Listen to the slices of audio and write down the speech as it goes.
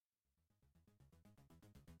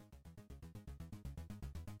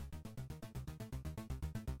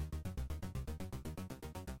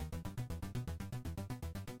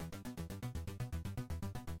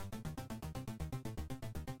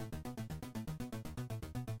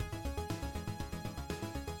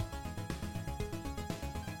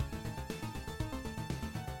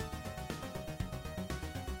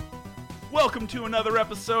Welcome to another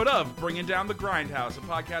episode of Bringing Down the Grindhouse, a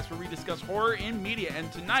podcast where we discuss horror in media. And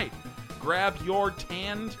tonight, grab your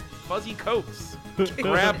tanned, fuzzy coats,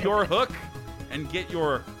 grab your hook, and get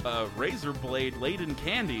your razor blade laden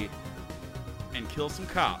candy, and kill some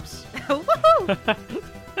cops.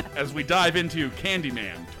 As we dive into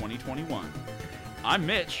Candyman 2021. I'm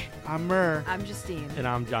Mitch. I'm Murr. I'm Justine. And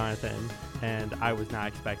I'm Jonathan. And I was not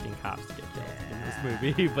expecting cops to get killed in this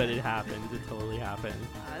movie, but it happened. It totally happened.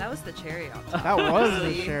 That was the cherry on top. That was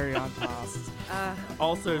the cherry on top.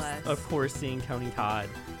 Also, of course, seeing Tony Todd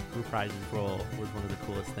reprise his role was one of the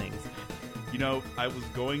coolest things. You know, I was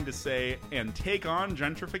going to say, and take on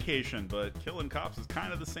gentrification, but killing cops is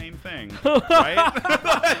kind of the same thing, right?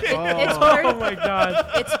 Oh my God.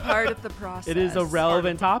 It's part of the process. It is a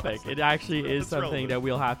relevant topic. It actually is something relevant. that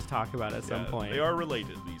we'll have to talk about at some point. They are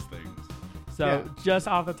related, these things. So, just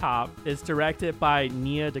off the top, it's directed by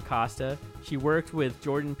Nia DaCosta. She worked with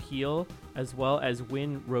Jordan Peele as well as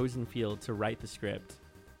Win Rosenfield to write the script.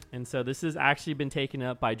 And so this has actually been taken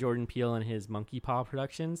up by Jordan Peele and his Monkey Paw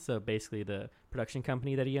Productions, so basically the production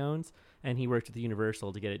company that he owns, and he worked with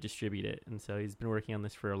Universal to get it distributed. And so he's been working on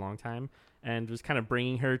this for a long time and was kind of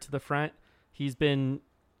bringing her to the front. He's been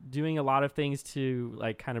doing a lot of things to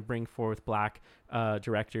like kind of bring forth black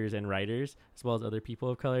directors and writers as well as other people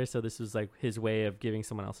of color. So this was like his way of giving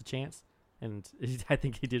someone else a chance, and I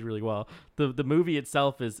think he did really well. The movie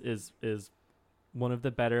itself is one of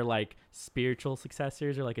the better like spiritual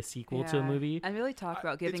successors or like a sequel to a movie. And really talk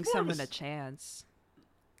about giving someone a chance.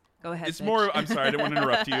 Go ahead. It's Mitch. more. I'm sorry, I didn't want to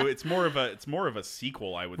interrupt you. It's more of a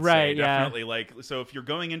sequel, I would say. Right, yeah. Definitely. Like, so if you're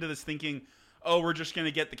going into this thinking, oh, we're just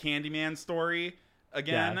gonna get the Candyman story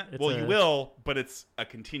again, well, you will, but it's a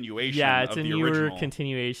continuation. Yeah, it's of a the newer original.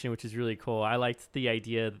 continuation, which is really cool. I liked the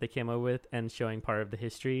idea that they came up with and showing part of the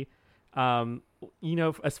history. You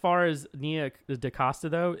know, as far as Nia DaCosta,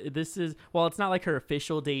 though, this is, well, it's not like her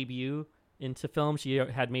official debut into film. She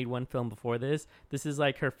had made one film before this. This is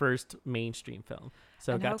like her first mainstream film.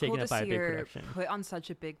 So it got taken up by a big production. Put on such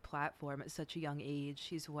a big platform at such a young age.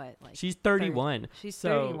 She's what, like? She's 31. She's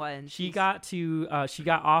so 31. She got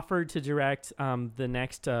offered to direct the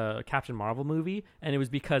next Captain Marvel movie, and it was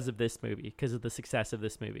because of this movie, because of the success of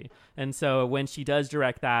this movie. And so when she does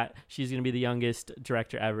direct that, she's going to be the youngest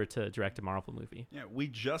director ever to direct a Marvel movie. Yeah, we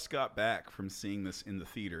just got back from seeing this in the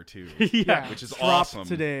theater too. Yeah, which is dropped awesome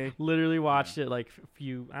today. Literally watched it like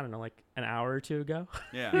like an hour or two ago.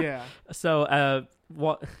 Yeah. So,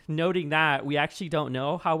 noting that, we actually don't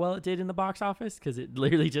know how well it did in the box office because it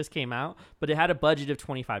literally just came out, but it had a budget of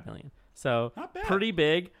 $25 million. So Not bad. Pretty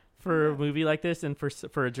big for a movie like this, and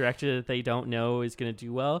for a director that they don't know is going to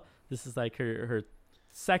do well. This is like her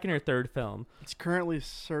second or third film. It's currently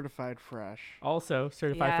certified fresh. Also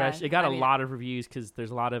certified fresh. It got a lot of reviews because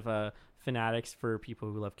there's a lot of fanatics for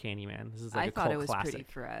people who love Candyman. This is like a cult I thought it was classic. pretty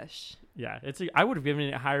fresh. Yeah, I would have given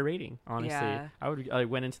it a higher rating, honestly. Yeah. I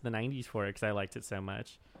went into the 90s for it because I liked it so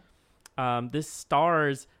much. This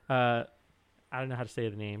stars, I don't know how to say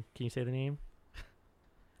the name. Can you say the name?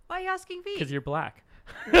 Why are you asking me? Because you're black.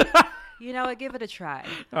 You know what? Give it a try.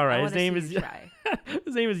 All right, his name is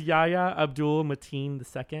Yahya Abdul Mateen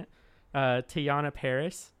II, Tayana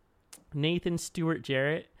Paris, Nathan Stewart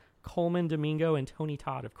Jarrett, Coleman Domingo, and Tony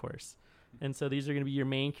Todd, of course. And so these are going to be your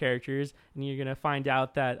main characters, and you're going to find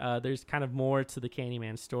out that there's kind of more to the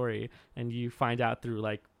Candyman story, and you find out through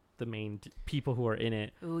like the main people who are in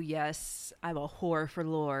it. Oh yes, I'm a whore for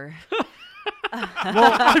lore. Well,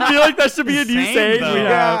 I feel like that should be a new Same, saying though. we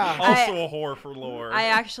have. Also a horror for lore. I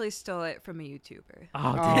actually stole it from a YouTuber.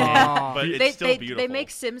 Oh, damn. But it's still beautiful. They make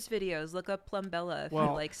Sims videos. Look up Plumbella if you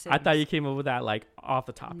like Sims. I thought you came up with that like off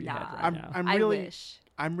the top of your head right now. I wish.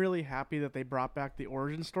 I'm really happy that they brought back the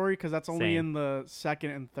origin story because that's only in the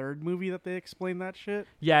second and third movie that they explain that shit.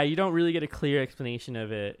 Yeah, you don't really get a clear explanation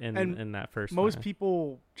of it in that first one. Most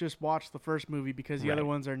people just watch the first movie because the other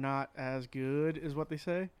ones are not as good, is what they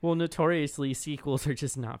say. Well, notoriously, sequels are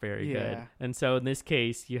just not very good. And so in this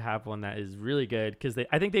case, you have one that is really good because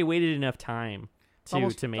I think they waited enough time to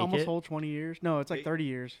make it. Almost whole 20 years. No, it's like 30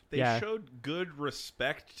 years. They showed good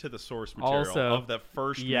respect to the source material Also, of the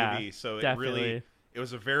first movie, so definitely. It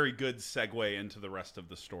was a very good segue into the rest of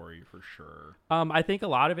the story for sure. I think a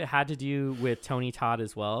lot of it had to do with Tony Todd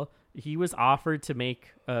as well. He was offered to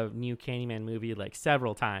make a new Candyman movie like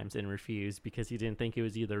several times and refused because he didn't think it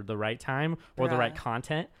was either the right time or the right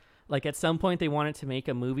content. Like at some point they wanted to make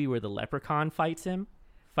a movie where the leprechaun fights him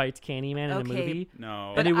fights Candyman in the Okay. movie.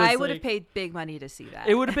 No. But And it was I would have like- paid big money to see that.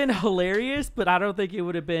 It would have been hilarious, but I don't think it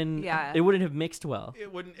would have been. Yeah. It wouldn't have mixed well.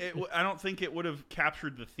 It wouldn't. I don't think it would have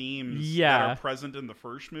captured the themes that Yeah. are present in the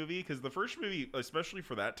first movie, because the first movie, especially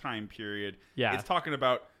for that time period, Yeah. it's talking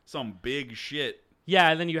about some big shit. Yeah,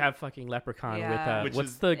 and then you have fucking Leprechaun Yeah. Which what's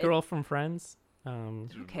is- the girl from Friends? Who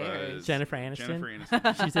cares? Jennifer Aniston. Jennifer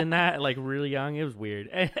Aniston. She's in that, like, really young. It was weird.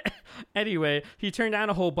 Anyway, he turned down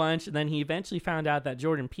a whole bunch, and then he eventually found out that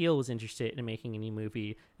Jordan Peele was interested in making a new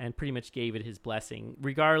movie and pretty much gave it his blessing,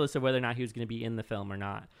 regardless of whether or not he was going to be in the film or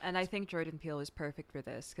not. And I think Jordan Peele is perfect for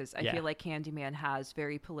this because I Yeah. feel like Candyman has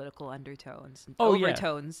very political undertones and Oh, yeah.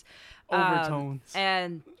 overtones. Overtones.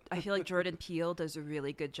 And I feel like Jordan Peele does a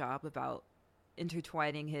really good job about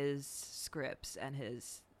intertwining his scripts and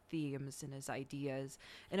his themes and his ideas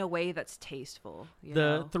in a way that's tasteful. You The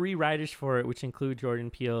know? three writers for it, which include Jordan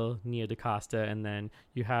Peele, Nia DaCosta, and then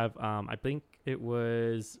you have, I think it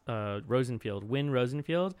was Rosenfield, Win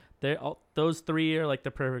Rosenfield. Those three are like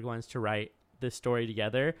the perfect ones to write this story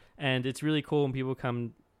together, and it's really cool when people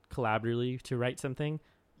come collaboratively to write something.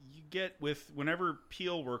 You get whenever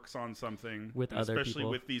Peele works on something With and other especially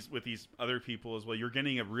people. with these other people as well, you're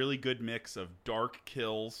getting a really good mix of dark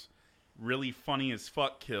kills, really funny as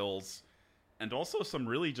fuck kills, and also some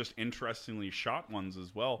really just interestingly shot ones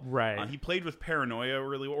as well. Right. He played with Paranoia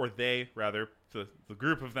really well, or they rather, the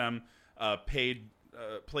group of them played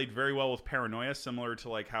very well with Paranoia, similar to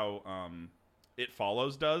like how It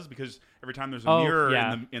Follows does, because every time there's a mirror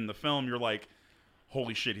yeah. in the film, you're like,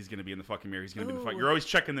 holy shit, he's gonna be in the fucking mirror. He's gonna be in the fucking. Ooh. You're always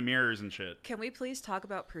checking the mirrors and shit. Can we please talk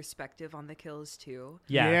about perspective on the kills too?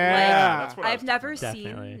 Yeah. Yeah. That's what I was I've never talking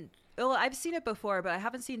about. Definitely. seen. Well, I've seen it before, but I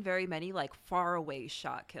haven't seen very many like far away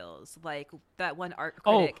shot kills, like that one art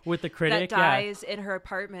critic. with the critic, that dies in her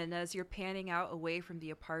apartment. And as you're panning out away from the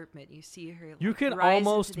apartment, you see her. You like, can rise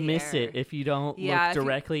almost into the miss air. it if you don't if look you-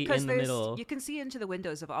 directly 'cause in the there's- middle. You can see into the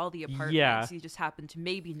windows of all the apartments. Yeah. You just happen to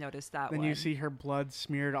maybe notice that Then one. you see her blood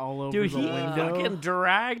smeared all over Dude, the he window. fucking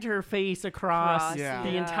dragged her face across Yeah.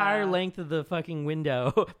 the entire length of the fucking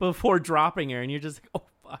window before dropping her, and you're just like,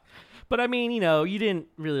 oh fuck. But I mean, you didn't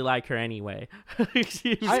really like her anyway.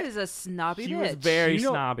 She was- She was a snobby she bitch. was very You know,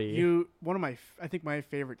 snobby. One of I think my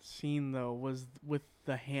favorite scene though was with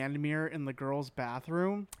the hand mirror in the girl's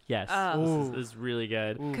bathroom. Yes, Oh. this is really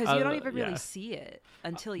good. Ooh. Because you don't even really yeah. see it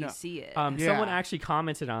until you No. see it. Yeah. Someone actually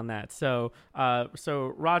commented on that. So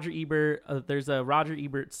Roger Ebert, there's a Roger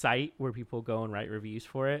Ebert site where people go and write reviews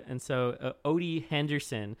for it. And so Odie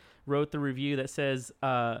Henderson wrote the review that says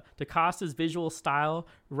DaCosta's visual style,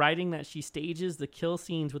 writing that she stages the kill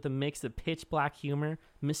scenes with a mix of pitch black humor,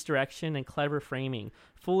 misdirection, and clever framing,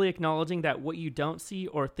 fully acknowledging that what you don't see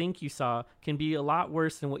or think you saw can be a lot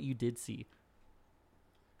worse than what you did see.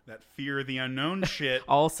 That fear of the unknown shit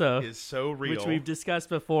Also, is so real. which we've discussed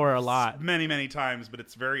before a lot. many, many times, but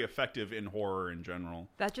it's very effective in horror in general.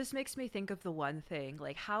 That just makes me think of the one thing,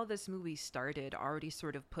 like how this movie started already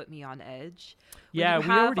sort of put me on edge. When Yeah, you we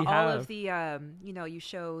have already all have. of the, you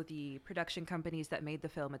show the production companies that made the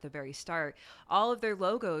film at the very start. All of their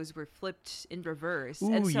logos were flipped in reverse,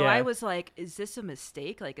 and Ooh, so yeah. I was like, "Is this a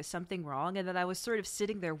mistake? Like, is something wrong?" And then I was sort of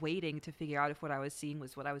sitting there waiting to figure out if what I was seeing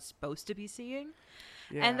was what I was supposed to be seeing.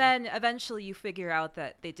 Yeah. And then eventually you figure out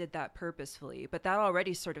that they did that purposefully, but that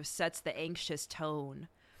already sort of sets the anxious tone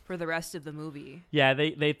for the rest of the movie. Yeah,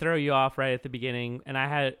 they throw you off right at the beginning, and I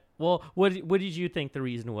had what did you think the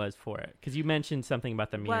reason was for it? Because you mentioned something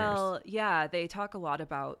about the mirrors. Well, yeah, they talk a lot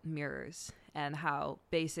about mirrors and how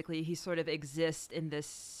basically he sort of exists in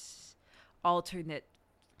this alternate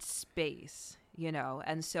space,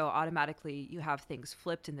 and so automatically you have things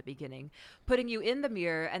flipped in the beginning, putting you in the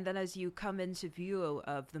mirror, and then as you come into view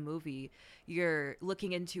of the movie, you're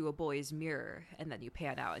looking into a boy's mirror, and then you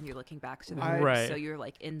pan out and you're looking back to the mirror. Right. So you're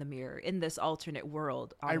like in the mirror, in this alternate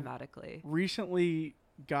world automatically. recently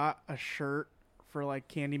got a shirt for like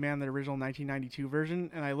Candyman, the original 1992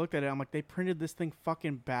 version, and I looked at it. I'm like, they printed this thing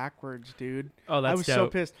fucking backwards, dude. Oh, that's I was so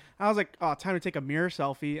dope. pissed. I was like, oh, time to take a mirror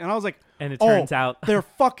selfie, and I was like, And it oh, turns out they're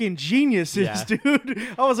fucking geniuses, Yeah. dude.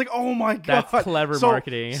 I was like, oh my god, That's clever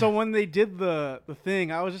marketing. So when they did the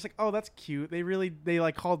thing, I was just like, oh, that's cute. They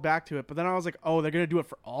like called back to it, but then I was like, oh, they're gonna do it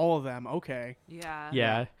for all of them. Okay.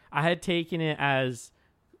 yeah, I had taken it as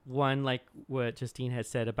one, like what Justine had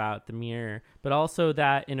said about the mirror, but also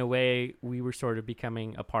that in a way we were sort of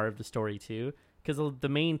becoming a part of the story too, because the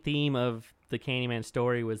main theme of the Candyman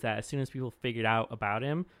story was that as soon as people figured out about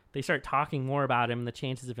him, they start talking more about him, and the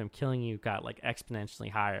chances of him killing you got like exponentially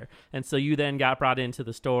higher. And so you then got brought into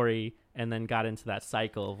the story and then got into that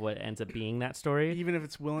cycle of what ends up being that story. Even if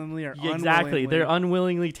it's willingly or Yeah, exactly. unwillingly. They're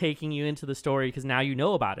unwillingly taking you into the story because now you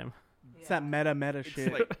know about him. It's that meta It's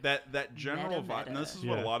shit. like that general vibe. And this is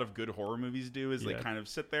what a Yeah. lot of good horror movies do is they Yeah. kind of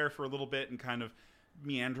sit there for a little bit and kind of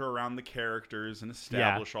meander around the characters and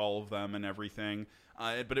establish all of them and everything.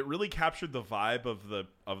 But it really captured the vibe of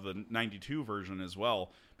the 92 version as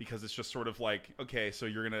well, because it's just sort of like, okay, so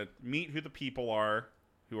you're going to meet who the people are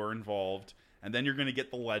who are involved, and then you're going to get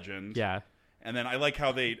the legend. Yeah. And then I like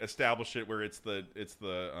how they establish it where it's the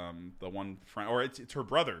one friend, or it's her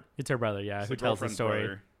brother. It's her brother, yeah, It's who the tells the girlfriend's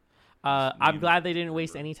story. brother. I'm name- glad they didn't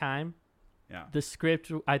waste any time. Yeah. The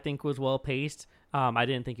script, I think, was well paced. I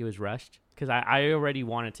didn't think it was rushed because I already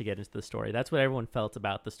wanted to get into the story. That's what everyone felt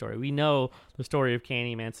about the story. We know the story of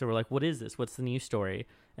Candyman, so we're like, what is this? What's the new story?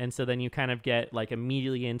 And so then you kind of get like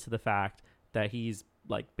immediately into the fact that he's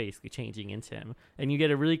like basically changing into him, and you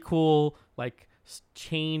get a really cool like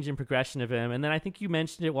change and progression of him. And then I think you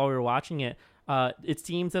mentioned it while we were watching it. It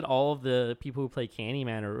seems that all of the people who play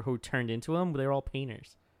Candyman or who turned into him, they're all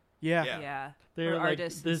painters. Yeah. Yeah. They're Or like,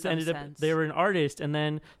 artists in this some ended up sense. they were an artist, and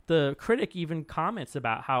then the critic even comments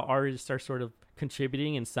about how artists are sort of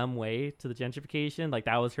contributing in some way to the gentrification. Like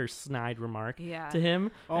that was her snide remark Yeah. to him.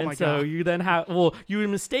 Oh and my so God. you then have you would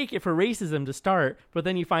mistake it for racism to start, but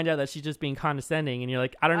then you find out that she's just being condescending, and you're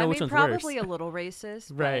like, I don't know which one's probably worse. a little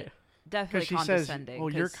racist, but Right. definitely Because she says, condescending. "Oh,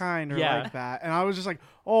 you're 'cause kind," or Yeah. like that, and I was just like,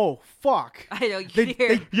 "Oh, fuck!" I know you They- can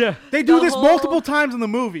hear Yeah. They do The this whole- multiple times in the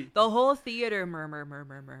movie. the whole theater murmur.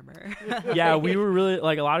 Yeah, we were really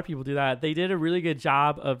like a lot of people do that. They did a really good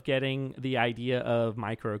job of getting the idea of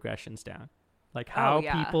microaggressions down. Like how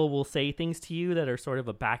yeah. people will say things to you that are sort of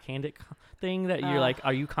a backhanded thing that you're like,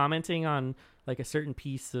 are you commenting on like a certain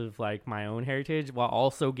piece of like my own heritage while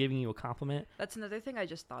also giving you a compliment? That's another thing I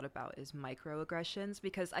just thought about is microaggressions,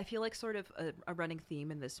 because I feel like sort of a running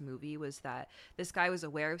theme in this movie was that this guy was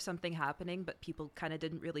aware of something happening, but people kind of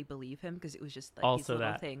didn't really believe him because it was just like these Also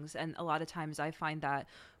little that. things. And a lot of times I find that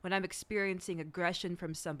when I'm experiencing aggression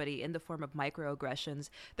from somebody in the form of microaggressions,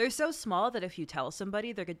 they're so small that if you tell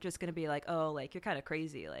somebody, they're just going to be like, oh, like you're kind of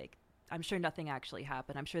crazy. Like, I'm sure nothing actually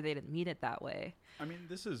happened. I'm sure they didn't mean it that way. I mean,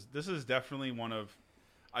 this is definitely one of,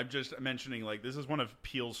 I'm just mentioning, like, this is one of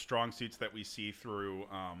Peele's strong suits that we see through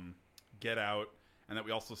Get Out, and that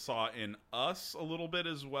we also saw in Us a little bit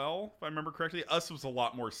as well, if I remember correctly. Us was a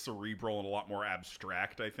lot more cerebral and a lot more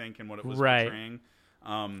abstract, I think, in what it was Right. portraying.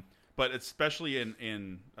 But especially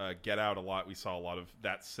in Get Out a lot, we saw a lot of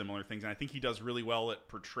that similar things, and I think he does really well at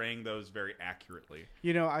portraying those very accurately.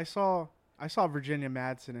 You know, I saw Virginia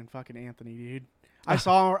Madsen in fucking Anthony, dude. I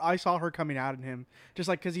saw her coming out in him, just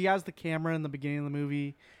like because he has the camera in the beginning of the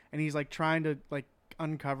movie, and he's like trying to like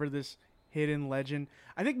uncover this hidden legend.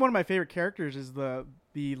 I think one of my favorite characters is the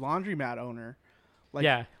laundromat owner. Like,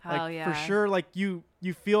 Yeah. like Oh, yeah. for sure. Like you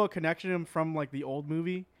feel a connection to him from like the old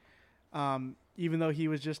movie, even though he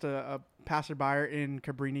was just a passerby in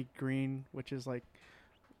Cabrini Green, which is like.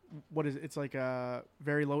 What is it? It's like a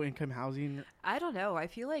very low income housing. I don't know. I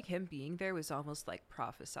feel like him being there was almost like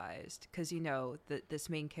prophesized because, you know, this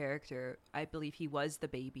main character, I believe he was the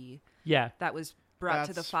baby Yeah. that was brought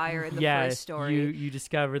to the That's- fire in the Yeah, first story. you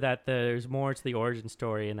discover that there's more to the origin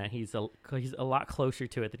story and that he's a lot closer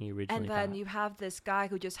to it than you originally And then thought. you have this guy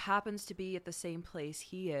who just happens to be at the same place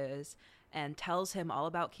he is and tells him all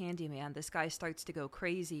about Candyman. This guy starts to go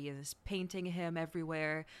crazy and is painting him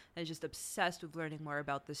everywhere and is just obsessed with learning more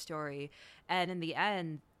about the story. And in the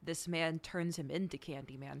end, this man turns him into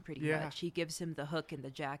Candyman pretty Yeah. much. He gives him the hook and the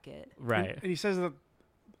jacket. Right. And he says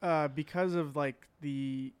that because of like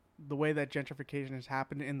the way that gentrification has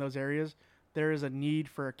happened in those areas, there is a need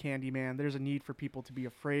for a Candyman. There's a need for people to be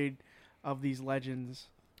afraid of these legends.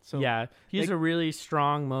 So yeah, he has they- a really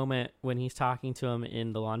strong moment when he's talking to him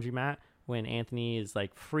in the laundromat when Anthony is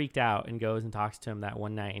like freaked out and goes and talks to him that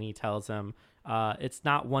one night, and he tells him it's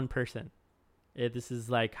not one person. This is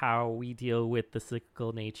like how we deal with the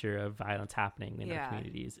cyclical nature of violence happening in Yeah. our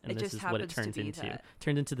communities, and It this just is what it happens to turns be into. that.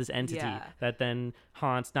 Turns into this entity Yeah. that then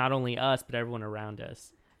haunts not only us but everyone around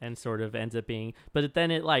us, and sort of ends up being. But then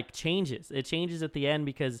it like changes. It changes at the end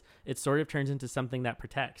because it sort of turns into something that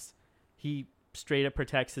protects. He straight up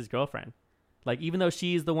protects his girlfriend. Like, even though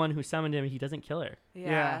she's the one who summoned him, he doesn't kill her.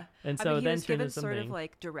 Yeah. And I so mean, he then was turns given into sort of something-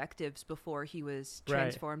 like directives before he was Right.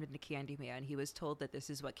 transformed into Candyman. He was told that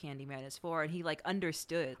this is what Candyman is for, and he like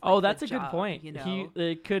understood. Oh, like, that's the a good job, point. You know,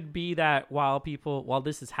 It could be that while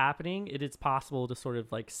this is happening, it is possible to sort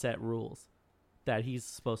of like set rules that he's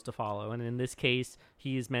supposed to follow. And in this case,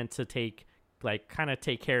 he's meant to take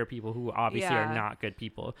care of people who obviously are Yeah. not good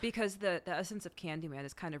people. because the essence of Candyman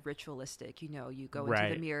is kind of ritualistic. You know, you go into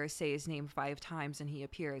Right. the mirror, say his name 5 times, and he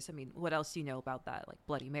appears. I mean, what else do you know about that? Like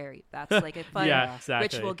Bloody Mary. That's like a fun Yeah, exactly.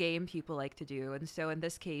 ritual game people like to do. And so in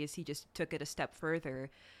this case, he just took it a step further.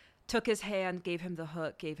 took his hand, gave him the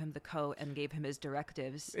hook, gave him the coat, and gave him his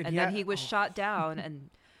directives. And And he then had- he was shot down and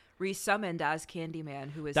resummoned as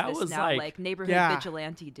Candyman, who is That this was now like- like neighborhood Yeah.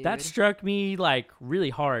 vigilante dude. That struck me like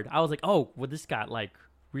really hard. I was like, oh, well, this got like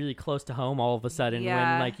really close to home all of a sudden when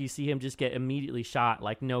Yeah. like you see him just get immediately shot,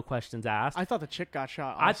 like no questions asked. I thought the chick got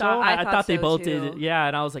shot. I Also. thought I I thought thought they so, both too. did. Yeah,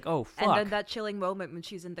 and I was like, oh fuck. And then that chilling moment when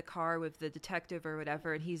she's in the car with the detective or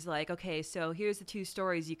whatever, and he's like, okay, so here's the two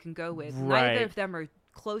stories you can go with. Right. Neither of them are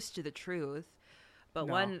close to the truth, but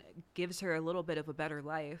No. one gives her a little bit of a better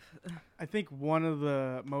life. I think one of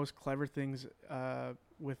the most clever things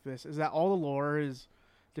with this is that all the lore is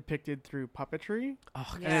depicted through puppetry. oh,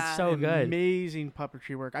 and Yeah. it's so good. Amazing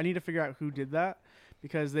puppetry work. I need to figure out who did that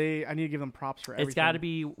because I need to give them props for everything. It's got to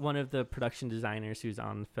be one of the production designers who's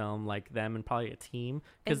on the film, like them and probably a team,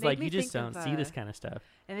 because made like me you just think don't of, see this kind of stuff.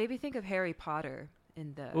 It made me think of Harry Potter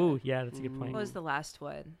in the. Oh yeah, that's a good Ooh. point. What was the last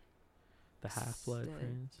one? The Half Blood The-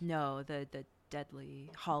 Prince, No, the Deadly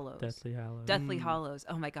Hollows. Deathly Hallows. Deathly Mm. Hollows.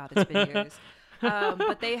 Oh my God, it's been years.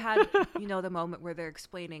 But they had, the moment where they're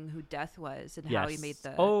explaining who Death was and how he made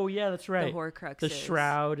the oh yeah, that's the right. Horcruxes, The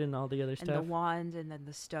shroud and all the other and stuff. the wand, and then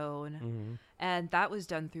the stone, Mhm. and that was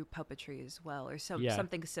done through puppetry as well, or Yeah.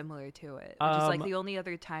 something similar to it. Which is like Um, the only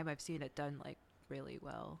other time I've seen it done like really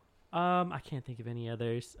well. I can't think of any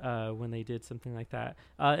others when they did something like that.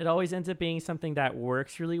 It always ends up being something that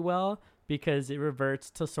works really well because it reverts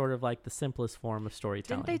to sort of like the simplest form of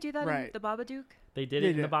storytelling. Didn't they do that in Right. the Babadook? They did They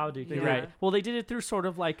it in the did. Babadook. They You're did. right. Well, they did it through sort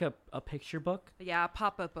of like a picture book. Yeah, a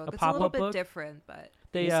pop-up book. A It's a little pop-up bit book? different, but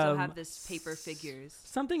They, you still um, have this paper figures.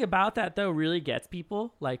 Something about that though really gets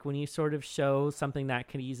people. Like when you sort of show something that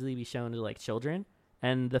could easily be shown to like children,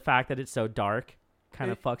 and the fact that it's so dark kind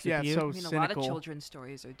of fucks yeah, with you. so I mean, a lot cynical. of children's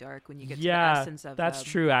stories are dark when you get to Yeah, the essence of that's them.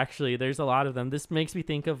 true. Actually, there's a lot of them. This makes me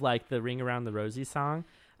think of like the "Ring Around the Rosie" song,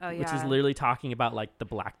 Oh, yeah. which is literally talking about like the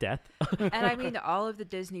Black Death. And I mean, all of the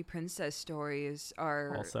Disney princess stories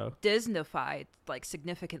are Also, Disneyfied, like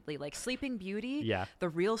significantly. Like Sleeping Beauty, yeah. the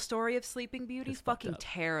real story of Sleeping Beauty, It's fucked fucking up.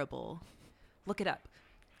 terrible. Look it up.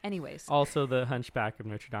 Anyways, Also, the Hunchback of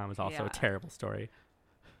Notre Dame is also Yeah. a terrible story.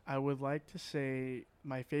 I would like to say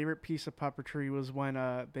my favorite piece of puppetry was when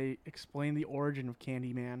they explain the origin of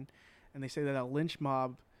Candyman, and they say that a lynch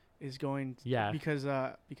mob is going Yeah. because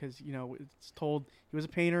it's told he was a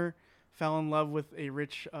painter, fell in love with a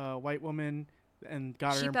rich white woman, and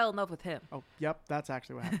got she her. fell in love with him. Oh, yep, that's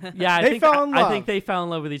actually what happened. Yeah, I They think fell in I love. think they fell in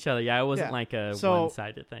love with each other. Yeah, it wasn't Yeah. like a So-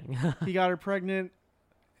 one-sided thing. He got her pregnant.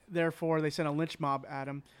 Therefore, they sent a lynch mob at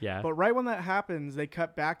him. Yeah. But right when that happens, they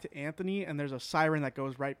cut back to Anthony, and there's a siren that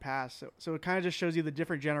goes right past. So it kind of just shows you the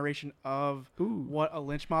different generation of Ooh. what a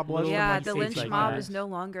lynch mob was. Little, from, Yeah, like, the states lynch like mob that. is no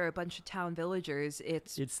longer a bunch of town villagers.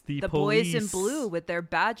 It's It's the boys in police. blue with their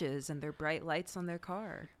badges and their bright lights on their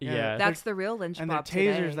car. Yeah. That's the real lynch and they're mob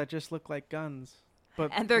tasers today. that just look like guns.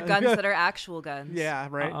 But And they're guns that are actual guns. yeah,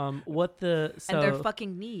 right. What the so And they're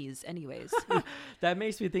fucking knees, anyways. that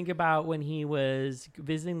makes me think about when he was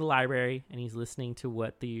visiting the library and he's listening to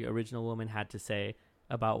what the original woman had to say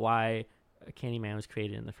about why Candyman was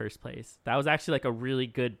created in the first place. That was actually like a really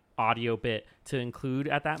good audio bit to include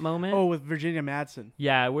at that moment. Oh, with Virginia Madsen.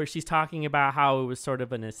 Yeah, where she's talking about how it was sort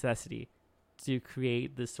of a necessity to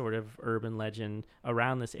create this sort of urban legend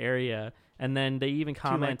around this area. And then they even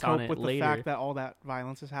comment to like, on cope it with later. the fact that all that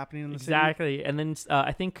violence is happening in the city. Exactly. And then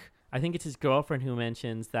I think it's his girlfriend who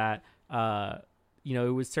mentions that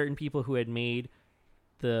it was certain people who had made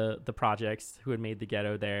the projects, who had made the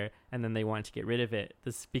ghetto there, and then they wanted to get rid of it.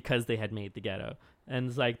 This because they had made the ghetto. And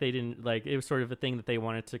it's like they didn't like it was sort of a thing that they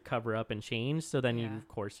wanted to cover up and change. So then you Yeah. of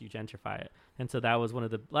course you gentrify it. And so that was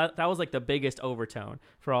that was like the biggest overtone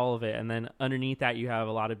for all of it. And then underneath that you have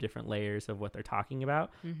a lot of different layers of what they're talking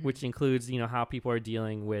about, Mhm. which includes, how people are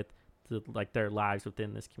dealing with their lives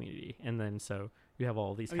within this community. And then so you have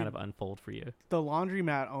all these I kind mean, of unfold for you. The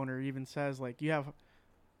laundromat owner even says, like, you have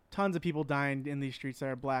tons of people dying in these streets that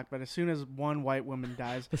are black, but as soon as one white woman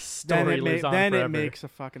dies, The story lives on then forever. it makes a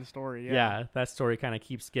fucking story. Yeah, that story kind of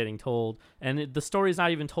keeps getting told. And the story's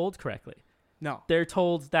not even told correctly. No. They're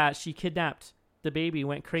told that she kidnapped the baby,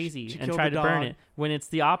 went crazy, She and killed tried the to burn dog. it, when it's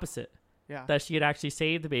the opposite. Yeah. That she had actually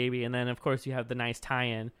saved the baby. And then, of course, you have the nice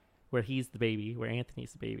tie-in where he's the baby, where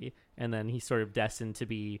Anthony's the baby. And then he's sort of destined to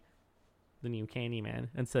be the new Candyman.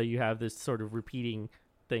 And so you have this sort of repeating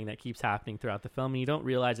thing that keeps happening throughout the film. And you don't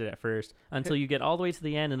realize it at first until you get all the way to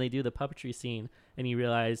the end and they do the puppetry scene. And you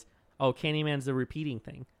realize, oh, Candyman's a repeating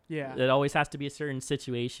thing. Yeah. It always has to be a certain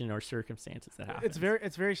situation or circumstances that happen.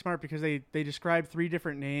 It's very smart because they describe 3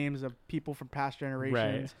 different names of people from past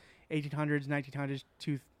generations, 1800s, 1900s,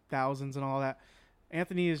 2000s, and all that.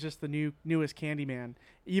 Anthony is just the newest Candyman.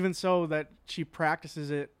 Even so, that she practices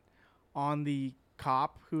it on the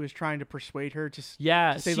cop who is trying to persuade her to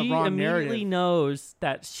Yeah, to say she the wrong immediately narrative. knows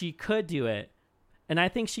that she could do it. And I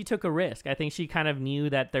think she took a risk. I think she kind of knew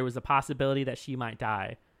that there was a possibility that she might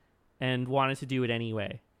die and wanted to do it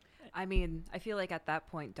anyway. I mean, I feel like at that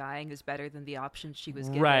point, dying is better than the option she was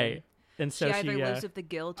given. Right. And so she either she lives with the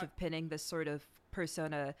guilt of pinning this sort of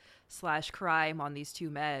persona/crime on these two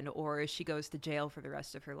men, or she goes to jail for the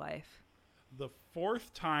rest of her life. The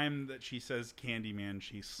fourth time that she says Candyman,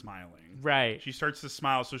 she's smiling. right. She starts to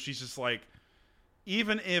smile, so she's just like,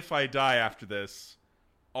 even if I die after this,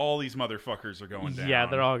 all these motherfuckers are going down. Yeah,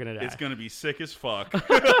 they're all going to die. It's going to be sick as fuck.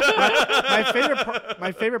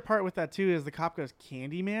 My favorite part with that too is the cop goes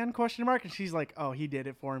Candyman ? And she's like, oh, he did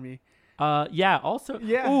it for me. Yeah, also.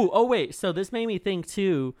 Yeah. Ooh, oh, wait. So this made me think,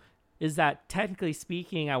 too, is that technically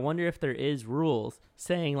speaking, I wonder if there is rules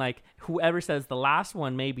saying, like, whoever says the last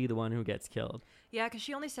one may be the one who gets killed. Yeah, because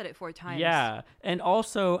she only said it 4 times. Yeah. And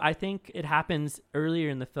also, I think it happens earlier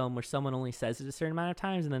in the film where someone only says it a certain amount of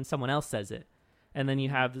times and then someone else says it. And then you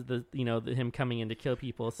have him coming in to kill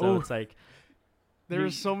people. So Ooh. it's like,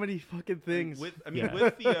 There's so many fucking things. With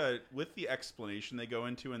the explanation they go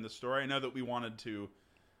into in the story, I know that we wanted to,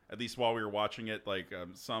 at least while we were watching it, like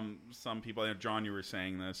some people, I know John, you were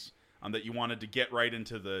saying this, that you wanted to get right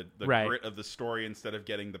into the Right. grit of the story instead of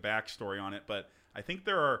getting the backstory on it. But I think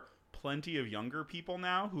there are plenty of younger people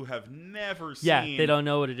now who have never seen they don't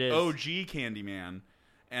know what it is. OG Candyman.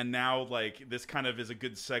 And now, like, this kind of is a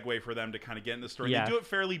good segue for them to kind of get in the story. Yeah. They do it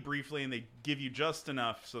fairly briefly, and they give you just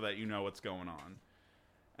enough so that you know what's going on.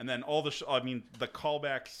 And then all the the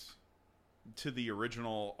callbacks to the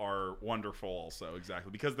original are wonderful also, exactly,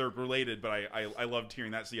 because they're related, but I loved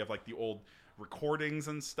hearing that. So you have, like, the old recordings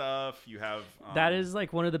and stuff. You have... that is,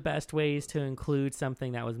 like, one of the best ways to include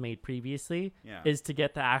something that was made previously Yeah. is to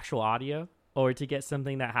get the actual audio or to get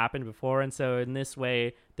something that happened before. And so in this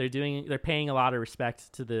way, they're paying a lot of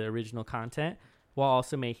respect to the original content while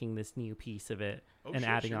also making this new piece of it and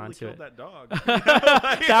adding on to it. That dog.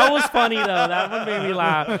 That was funny though. That one made me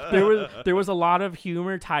laugh. There was a lot of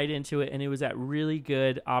humor tied into it, and it was at really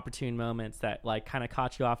good opportune moments that like kind of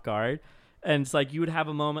caught you off guard. And it's like you would have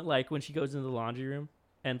a moment like when she goes into the laundry room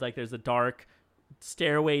and like there's a dark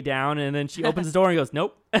stairway down, and then she opens the door and goes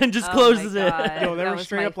nope and just closes it. Yo, there That were was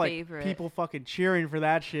straight my up like favorite. people fucking cheering for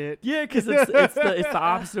that shit. Yeah, because it's the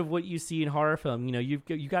opposite of what you see in horror film. You know,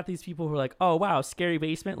 you got these people who are like, oh wow, scary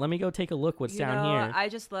basement. Let me go take a look what's down here. I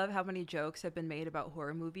just love how many jokes have been made about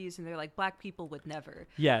horror movies, and they're like, black people would never.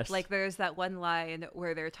 Yes. Like, there's that one line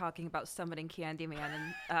where they're talking about summoning Candyman,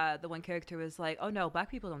 and the one character was like, oh no, black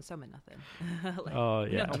people don't summon nothing. Like, Oh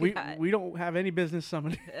yeah. no. We don't have any business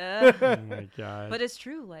summoning. Oh my god. But it's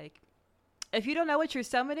true. Like, if you don't know what you're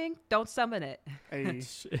summoning, don't summon it. Hey,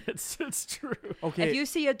 it's true. okay. If you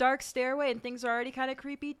see a dark stairway and things are already kind of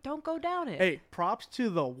creepy, don't go down it. Hey, props to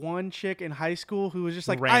the one chick in high school who was just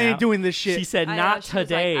like, Ran I ain't out. doing this shit. She said I know, not she was like,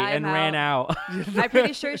 today "I'm and ran out. I'm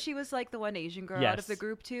pretty sure she was like the one Asian girl out of Yes. the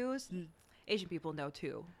group too. Asian people know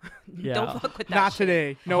too. Yeah. Don't fuck with that. Not shit.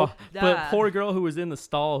 today. Nope. But Nah. poor girl who was in the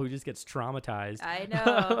stall who just gets traumatized. I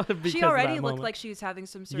know. Because She of already that looked moment. like she was having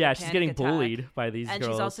some sort Yeah, of she's panic getting attack. bullied by these And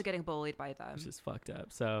girls. she's also getting bullied by them. which is fucked up.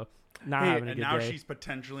 So not Hey, having a And good now day. she's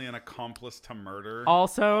potentially an accomplice to murder.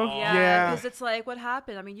 Also, Yeah, Yeah. because it's like, what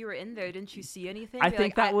happened? I mean, you were in there. Didn't you see anything? I Be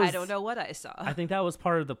think like, that I was- don't know what I saw. I think that was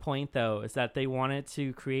part of the point, though, is that they wanted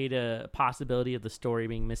to create a possibility of the story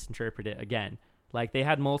being misinterpreted again. Like, they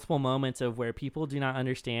had multiple moments of where people do not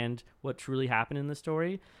understand what truly happened in the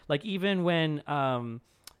story. Like, even when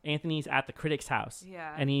Anthony's at the critic's house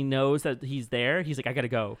Yeah. and he knows that he's there, he's like, I gotta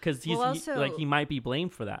go. Because Well, also- he might be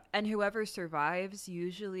blamed for that. And whoever survives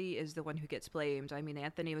usually is the one who gets blamed. I mean,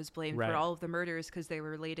 Anthony was blamed Right. for all of the murders because they were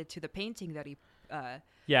related to the painting that he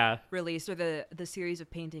Yeah. released, or the series of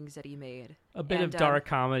paintings that he made. A bit And, of dark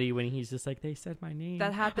comedy when he's just like, they said my name.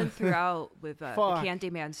 That happened throughout with the Fuck.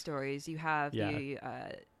 Candyman stories. You have Yeah. the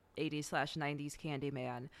 80s/90s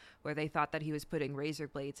Candyman, where they thought that he was putting razor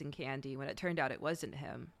blades in candy when it turned out it wasn't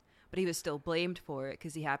him. But he was still blamed for it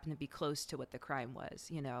because he happened to be close to what the crime was,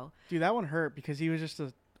 you know? Dude, that one hurt because he was just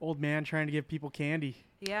an old man trying to give people candy.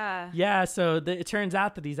 Yeah. Yeah, so it turns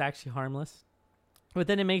out that he's actually harmless. But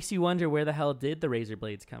then it makes you wonder where the hell did the razor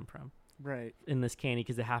blades come from Right. in this candy,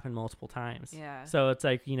 because it happened multiple times. Yeah. So it's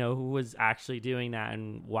like, you know, who was actually doing that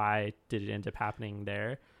and why did it end up happening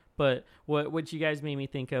there? But what you guys made me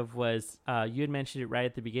think of was, you had mentioned it right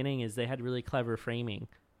at the beginning, is they had really clever framing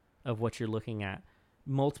of what you're looking at.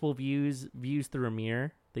 Multiple views through a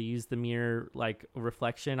mirror. They used the mirror like a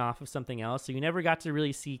reflection off of something else. So you never got to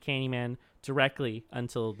really see Candyman directly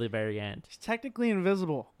until the very end. He's technically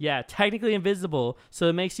invisible. Yeah, technically invisible. So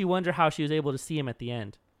it makes you wonder how she was able to see him at the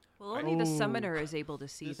end. Well, only the Ooh. summoner is able to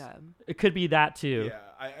see This- them. It could be that too. Yeah,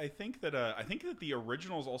 I think that the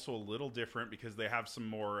original is also a little different because they have some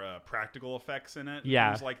more practical effects in it.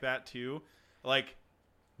 Yeah. Things like that too. Like,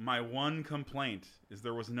 my one complaint is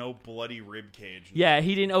there was no bloody rib cage. Yeah,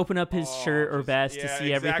 he didn't open up his Oh, shirt or just- vest to yeah,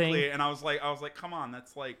 see exactly. everything. And I was like, come on,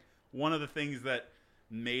 that's like one of the things that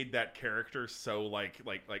made that character so like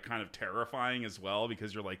kind of terrifying as well,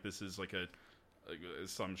 because you're like, this is like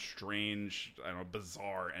some strange, I don't know,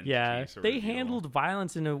 bizarre entity. Yeah, sort they of deal. handled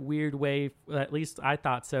violence in a weird way. At least I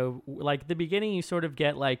thought so. Like the beginning, you sort of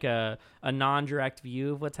get like a non-direct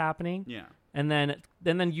view of what's happening, Yeah. and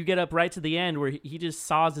then you get up right to the end where he just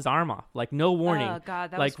saws his arm off, like no warning. Oh,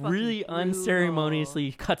 God, that like was fucking really brutal.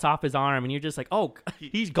 unceremoniously cuts off his arm, and you're just like, oh,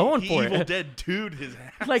 he's going he for Evil it. Dead 2'd his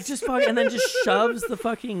ass. Like just fucking, and then just shoves the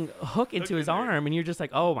fucking hook into in his there. arm, and you're just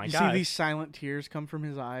like, oh my You god. see these silent tears come from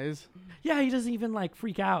his eyes. Yeah, he doesn't even like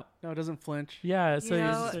freak out. No, it doesn't flinch. Yeah, so You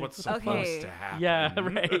he's know, just That's like, what's Okay. supposed to happen. yeah,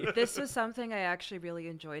 right. This was something I actually really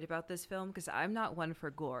enjoyed about this film because I'm not one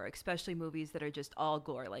for gore, especially movies that are just all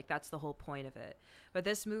gore. Like, that's the whole point of it. But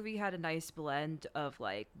this movie had a nice blend of,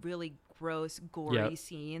 like, really gross, gory Yep.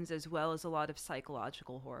 scenes as well as a lot of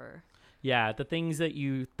psychological horror. Yeah, the things that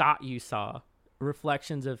you thought you saw,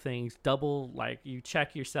 reflections of things, double, like you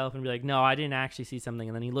check yourself and be like, no, I didn't actually see something.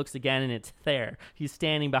 And then he looks again and it's there. He's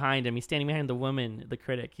standing behind him. He's standing behind the woman, the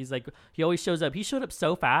critic. He's like, he always shows up. He showed up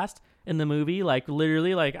so fast in the movie, like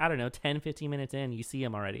literally, like, I don't know, 10, 15 minutes in, you see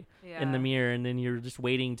him already in the Yeah. mirror. And then you're just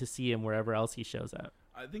waiting to see him wherever else he shows up.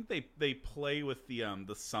 I think they play with the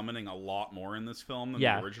summoning a lot more in this film than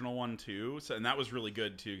Yeah. the original one too. So, and that was really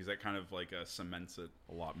good too, because that kind of like cements it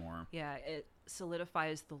a lot more. Yeah, it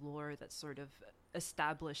solidifies the lore that's sort of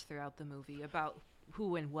established throughout the movie about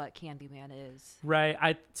who and what Candyman is. Right.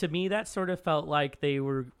 To me, that sort of felt like they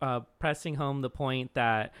were pressing home the point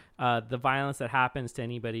that the violence that happens to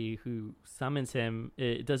anybody who summons him,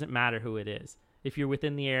 it doesn't matter who it is. If you're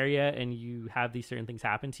within the area and you have these certain things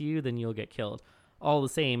happen to you, then you'll get killed. All the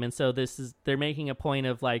same. And so they're making a point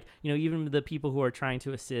of like, you know, even the people who are trying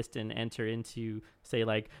to assist and enter into, say,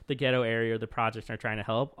 like the ghetto area or the project are trying to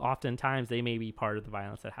help, oftentimes they may be part of the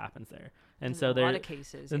violence that happens there. And so in a they're lot of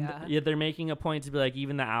cases, and yeah. they're making a point to be like,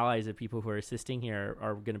 even the allies of people who are assisting here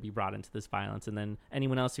are going to be brought into this violence. And then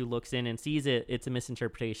anyone else who looks in and sees it, it's a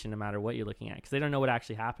misinterpretation no matter what you're looking at, because they don't know what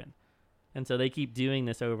actually happened. And so they keep doing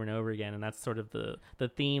this over and over again. And that's sort of the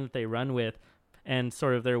theme that they run with, and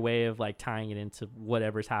sort of their way of like tying it into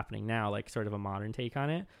whatever's happening now, like sort of a modern take on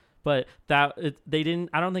it. But I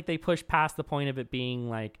don't think they pushed past the point of it being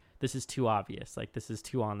like, this is too obvious, like this is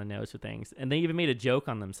too on the nose for things. And they even made a joke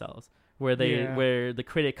on themselves where where the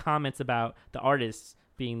critic comments about the artists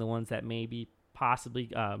being the ones that may be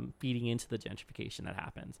possibly feeding into the gentrification that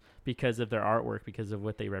happens because of their artwork, because of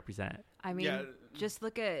what they represent. I mean, Yeah. just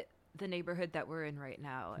look at the neighborhood that we're in right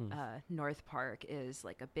now. North Park is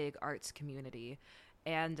like a big arts community.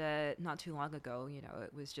 And not too long ago, you know,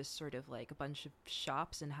 it was just sort of like a bunch of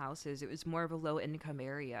shops and houses. It was more of a low income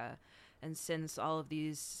area. And since all of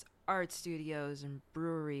these art studios and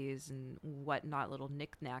breweries and whatnot, little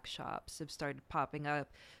knick-knack shops have started popping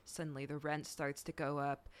up, suddenly the rent starts to go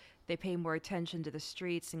up. They pay more attention to the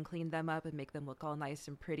streets and clean them up and make them look all nice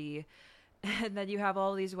and pretty. And then you have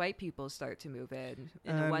all these white people start to move in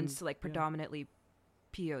the ones like yeah. predominantly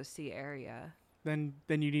POC area. Then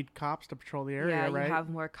you need cops to patrol the area, Yeah, right? you have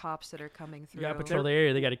more cops that are coming through. Yeah, patrol the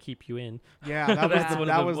area, they got to keep you in. Yeah, that was That's the, one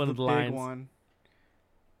of that the- was one the of the big lines. one.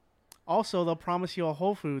 Also, they'll promise you a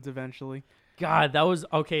Whole Foods eventually. God, that was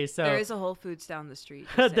okay. So There is a Whole Foods down the street.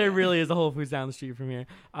 just there saying. really is a Whole Foods down the street from here.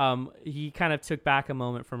 He kind of took back a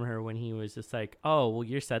moment from her when he was just like, "Oh, well,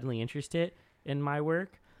 you're suddenly interested in my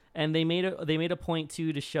work." And they made a point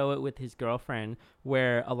too to show it with his girlfriend,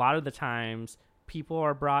 where a lot of the times people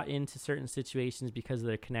are brought into certain situations because of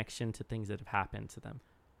their connection to things that have happened to them,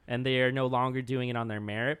 and they are no longer doing it on their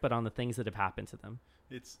merit, but on the things that have happened to them.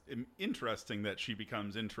 It's interesting that she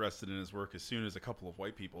becomes interested in his work as soon as a couple of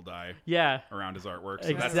white people die Yeah. around his artwork. So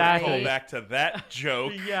Exactly. that's a callback to that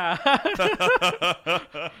joke. Yeah.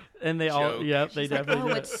 And they all, Joke. yep, they She's like,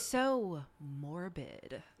 definitely Oh, do. it's so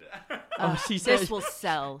morbid. Oh, she says, This will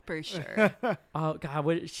sell for sure. oh God,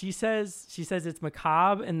 what she says it's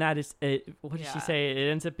macabre, and that is it. What does she Yeah. say?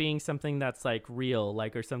 It ends up being something that's like real,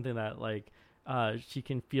 like, or something that like she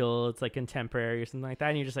can feel it's like contemporary or something like that,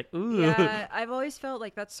 and you're just like, ooh. Yeah, I've always felt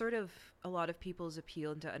like that's sort of a lot of people's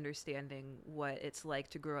appeal into understanding what it's like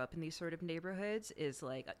to grow up in these sort of neighborhoods is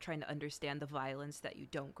like trying to understand the violence that you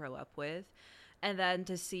don't grow up with, and then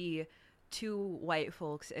to see two white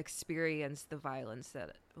folks experience the violence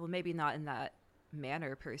that, well, maybe not in that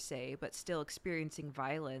manner per se, but still experiencing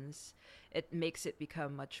violence, it makes it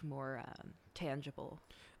become much more tangible.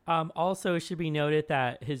 Also, it should be noted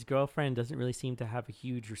that his girlfriend doesn't really seem to have a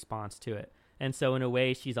huge response to it. And so in a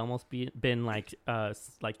way, she's almost been like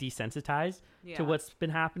desensitized to what's been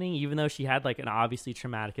happening, even though she had like an obviously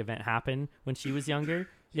traumatic event happen when she was younger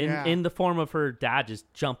in the form of her dad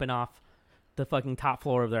just jumping off the fucking top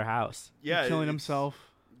floor of their house. Yeah. Killing himself.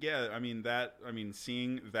 Yeah,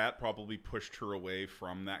 seeing that probably pushed her away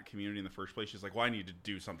from that community in the first place. She's like, well, I need to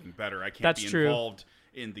do something better. I can't be involved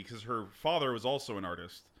in because her father was also an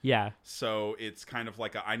artist. Yeah. So it's kind of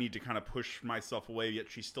like I need to kind of push myself away, yet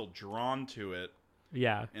she's still drawn to it.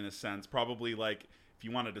 Yeah. In a sense, probably like if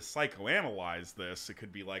you wanted to psychoanalyze this, it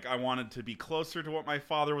could be like I wanted to be closer to what my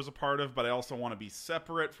father was a part of, but I also want to be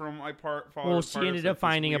separate from my father. Well, she ended up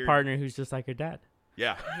finding a partner who's just like her dad.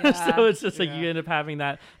 Yeah. So it's just like you end up having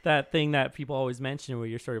that thing that people always mention where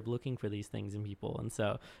you're sort of looking for these things in people. And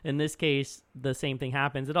so in this case, the same thing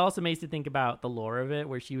happens. It also makes you think about the lore of it,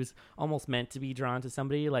 where she was almost meant to be drawn to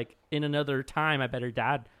somebody. Like in another time, I bet her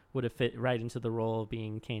dad would have fit right into the role of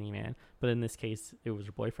being Candyman. But in this case, it was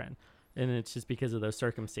her boyfriend. And it's just because of those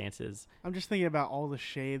circumstances. I'm just thinking about all the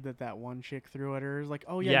shade that one chick threw at her. It's like,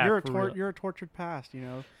 oh yeah, you're a tortured past, you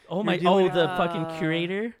know. Oh my! Oh, the fucking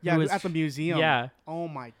curator. Yeah, was at the museum. Yeah. Oh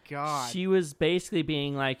my god. She was basically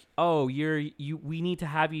being like, "Oh, we need to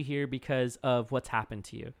have you here because of what's happened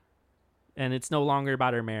to you," and it's no longer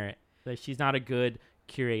about her merit. Like she's not a good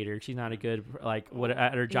curator. She's not a good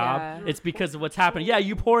at her job. Yeah. It's because of what's happened. Yeah,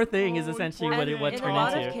 you poor thing is essentially what it turned into. In a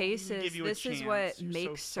lot of cases, this is what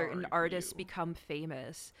makes certain artists become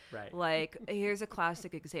famous. Right. Like here's a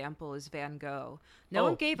classic example is Van Gogh. No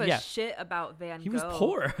one gave a shit about Van Gogh. He was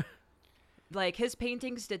poor. Like his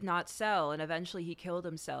paintings did not sell, and eventually he killed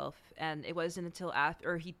himself. And it wasn't until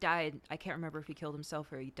after he died. I can't remember if he killed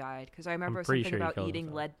himself or he died, because I remember something about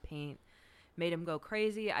eating lead paint made him go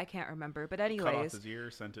crazy. I can't remember, but anyways, cut off his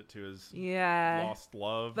ear, sent it to his lost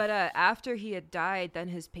love. But after he had died, then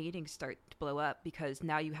his paintings start to blow up, because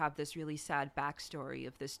now you have this really sad backstory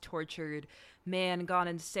of this tortured man gone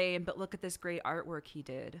insane. But look at this great artwork he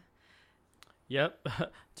did. Yep.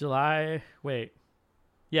 On July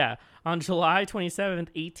 27th,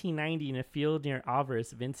 1890, in a field near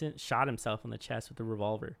Avres, Vincent shot himself in the chest with a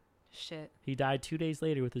revolver. Shit. He died 2 days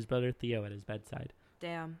later with his brother Theo at his bedside.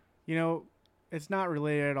 Damn. You know, it's not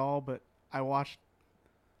related at all, but I watched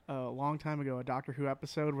a long time ago a Doctor Who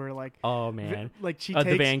episode where oh man, she takes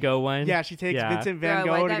the Van Gogh one. Yeah, she takes Vincent Van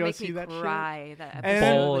Gogh to go see that shit.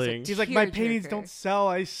 And he's like, my paintings don't sell,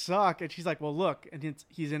 I suck. And she's like, well, look, and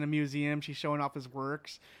he's in a museum. She's showing off his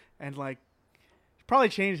works, and probably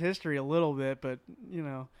changed history a little bit, but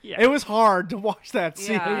it was hard to watch that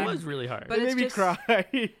scene. Yeah. It was really hard. But it made me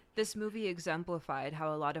cry. This movie exemplified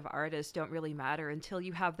how a lot of artists don't really matter until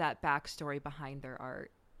you have that backstory behind their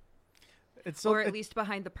art. Or at least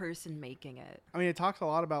behind the person making it. I mean, it talks a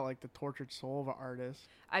lot about the tortured soul of an artist.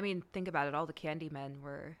 I mean, think about it. All the Candymen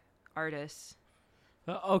were artists.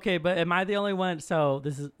 Okay, but am I the only one? So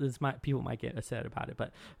people might get upset about it,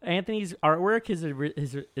 but Anthony's artwork,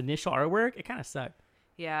 his initial artwork, it kind of sucked.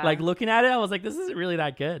 Yeah. Looking at it, I was like, this isn't really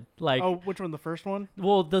that good. Which one? The first one?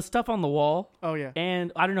 Well, the stuff on the wall. Oh, yeah.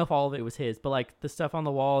 And I don't know if all of it was his, but the stuff on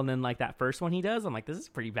the wall, and then that first one he does, I'm like, this is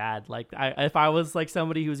pretty bad. If I was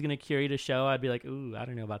somebody who was going to curate a show, I'd be like, ooh, I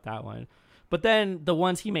don't know about that one. But then the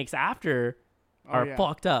ones he makes after are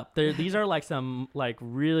fucked up. These are some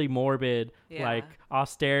really morbid,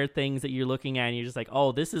 austere things that you're looking at, and you're just like,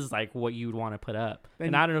 oh, this is what you would want to put up.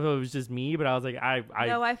 And I don't know if it was just me, but I was like, I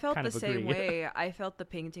felt kind the of same way. I felt the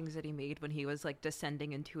paintings that he made when he was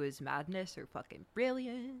descending into his madness are fucking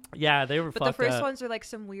brilliant. Yeah, they were. But the first ones are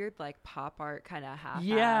some weird pop art kind of half-assed.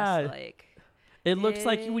 Yeah. It looks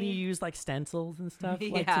like when you use stencils and stuff to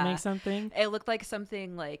make something. It looked like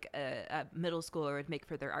something a middle schooler would make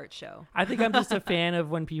for their art show. I think I'm just a fan of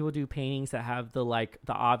when people do paintings that have the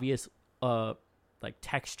obvious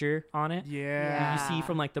texture on it. Yeah. You see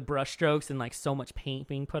from the brush strokes and so much paint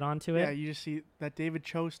being put onto it. Yeah, you just see that David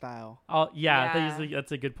Cho style. Oh yeah.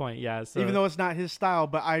 That's a good point. Yeah. So, even though it's not his style,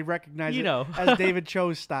 but I recognize it as David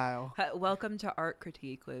Cho's style. Welcome to Art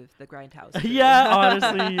Critique with the Grindhouse. Yeah,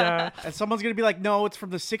 honestly, yeah. And someone's gonna be like, no, it's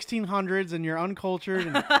from the 1600s and you're uncultured,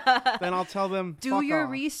 and then I'll tell them, do your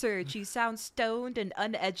off. Research. You sound stoned and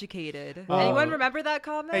uneducated. Anyone remember that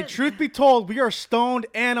comment? Hey, truth be told, we are stoned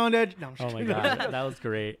and uneducated. No, oh my god. That was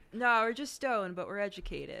great. No, we're just stoned, but we're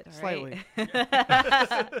educated. All Slightly.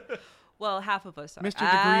 Right? Well, half of us are. Mr.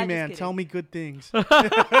 Degree Man, tell me good things.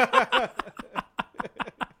 I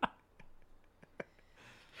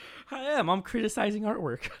am. I'm criticizing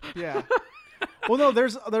artwork. Yeah. Well, no,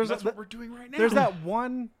 there's That's what we're doing right now. there's that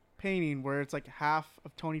one painting where it's like half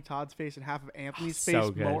of Tony Todd's face and half of Anthony's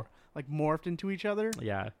So face good. morphed into each other.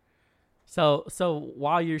 Yeah. So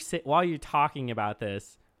while you're talking about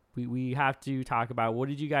this, we have to talk about what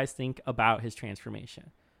did you guys think about his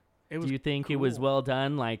transformation? It Do you think it was cool. well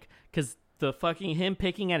done? Like, cause the fucking him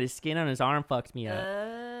picking at his skin on his arm fucked me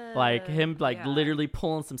up. Like him, like Yeah. literally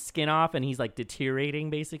pulling some skin off, and he's like deteriorating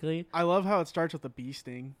basically. I love how it starts with the bee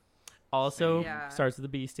sting. Also Yeah. starts with the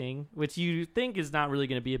bee sting, which you think is not really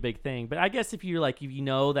going to be a big thing, but I guess if you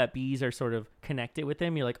know that bees are sort of connected with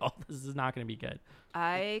him, you're like, oh, this is not going to be good.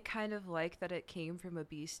 I kind of like that it came from a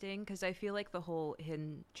bee sting because I feel like the whole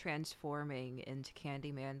him transforming into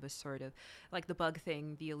Candyman was sort of like the bug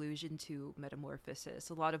thing, the allusion to metamorphosis.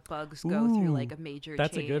 A lot of bugs go through Ooh, like a major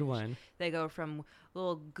That's change. a good one. They go from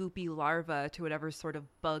little goopy larva to whatever sort of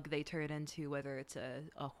bug they turn into, whether it's a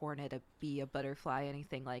hornet, a bee, a butterfly,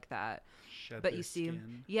 anything like that. Shed But their you see him,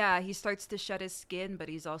 skin. yeah, he starts to shed his skin, but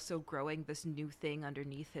he's also growing this new thing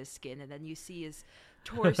underneath his skin. And then you see his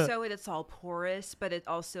torso, and it's all porous, but it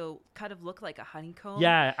also kind of looked like a honeycomb.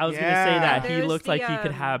 Yeah, I was going to say Yeah. that. He There's looks like he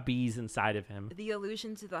could the, have bees inside of him. The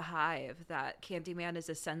allusion to the hive, that Candyman is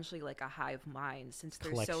essentially like a hive mind, since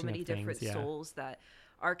there's so Collection many of things, different yeah. souls that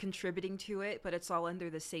are contributing to it, but it's all under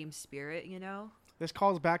the same spirit, you know? This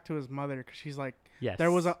calls back to his mother because she's like, Yes.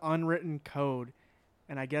 there was an unwritten code,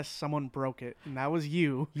 and I guess someone broke it, and that was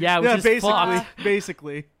you. Yeah, which is basically, fucked.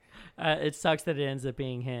 basically. It sucks that it ends up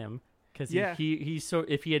being him. Because Yeah.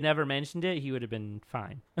 if he had never mentioned it, he would have been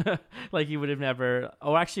fine. Like he would have never.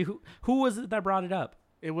 Oh, actually, who was it that brought it up?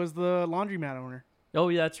 It was the laundromat owner. Oh,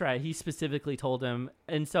 yeah, that's right. He specifically told him,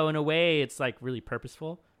 and so in a way, it's like really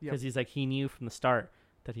purposeful Yep. because he's like he knew from the start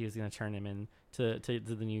that he was gonna turn him into to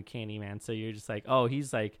the new Candyman. So you're just like, oh,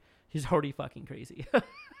 he's already fucking crazy.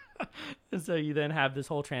 And so you then have this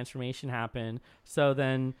whole transformation happen. So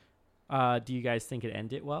then, do you guys think it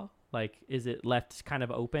ended well? Like, is it left kind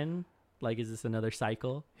of open? Like, is this another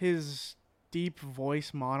cycle? His deep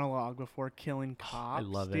voice monologue before killing cops,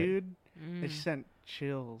 love it. dude. Mm. It just sent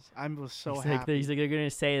chills. I was so He's happy. like they're going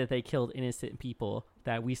to say that they killed innocent people,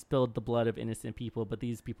 that we spilled the blood of innocent people, but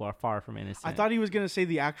these people are far from innocent. I thought he was gonna say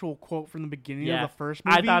the actual quote from the beginning Yeah, of the first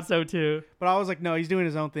movie. I thought so too. But I was like, no, he's doing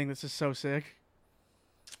his own thing. This is so sick.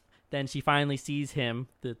 Then she finally sees him,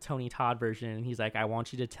 the Tony Todd version, and he's like, I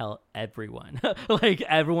want you to tell everyone. Like,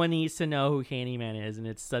 everyone needs to know who Candyman is, and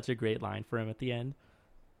it's such a great line for him at the end.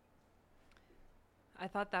 I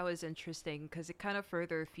thought that was interesting because it kind of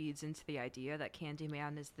further feeds into the idea that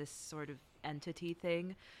Candyman is this sort of entity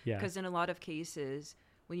thing. Yeah. Because in a lot of cases,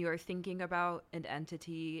 when you are thinking about an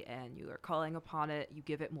entity and you are calling upon it, you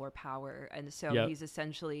give it more power. And so Yep. he's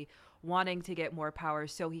essentially wanting to get more power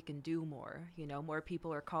so he can do more. You know, more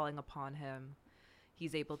people are calling upon him.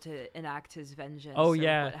 He's able to enact his vengeance. Oh, or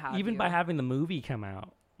yeah. what have even you. by having the movie come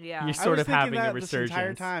out. Yeah. You're I sort was of thinking having a that this entire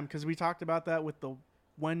resurgence. time because we talked about that with the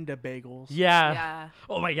Wenda bagels. Yeah. Yeah.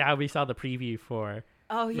 Oh, my God. We saw the preview for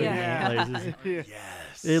Oh, the yeah. Antlers. Yeah.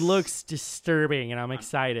 Yes. It looks disturbing, and I'm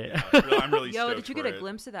excited. I'm really Yo, stoked did you for get a it.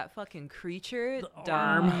 glimpse of that fucking creature? The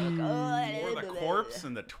arm. Or the corpse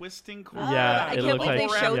and the twisting corpse. Yeah, I it can't looked believe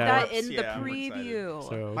like- they showed yeah. that in Yeah, the I'm excited. preview.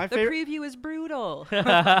 So My The favorite. preview is brutal.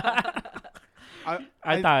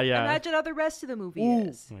 I thought, yeah. Imagine how the rest of the movie Ooh,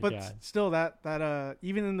 is. Oh my but God. still, that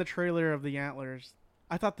even in the trailer of the Antlers,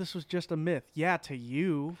 I thought this was just a myth. Yeah, to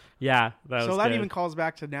you. Yeah, that So was that good. even calls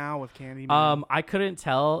back to now with Candyman. I couldn't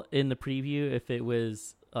tell in the preview if it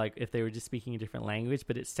was like if they were just speaking a different language,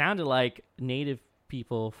 but it sounded like native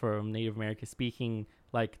people from Native America speaking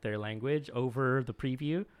like their language over the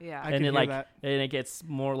preview, Yeah. I and could it hear like that. and it gets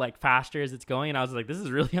more like faster as it's going, and I was like, this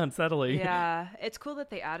is really unsettling. Yeah, it's cool that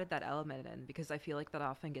they added that element in because I feel like that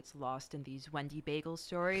often gets lost in these Wendy Bagel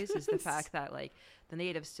stories is the fact that like the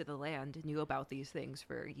natives to the land knew about these things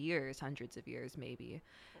for years, hundreds of years maybe.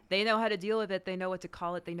 They know how to deal with it, they know what to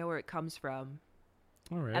call it, they know where it comes from.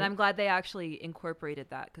 All right. And I'm glad they actually incorporated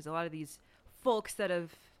that because a lot of these folks that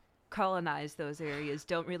have colonized those areas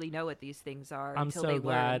don't really know what these things are I'm until so they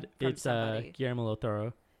glad learn from it's somebody. Guillermo del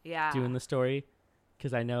Toro Yeah. doing the story,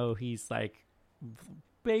 because I know he's like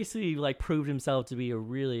basically like proved himself to be a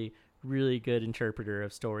really really good interpreter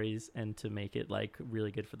of stories and to make it like really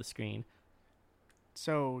good for the screen.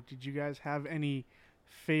 So, did you guys have any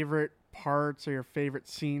favorite parts or your favorite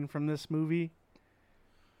scene from this movie?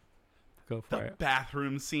 Go for The it.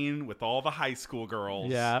 bathroom scene with all the high school girls.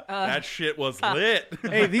 Yeah. That shit was lit.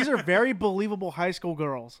 Hey, these are very believable high school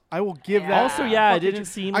girls. I will give that. Also, yeah, it fucking didn't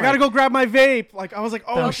seem. I gotta go grab my vape. Like I was like,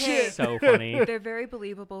 oh That was shit. so funny. They're very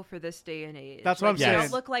believable for this day and age. That's what I'm They saying.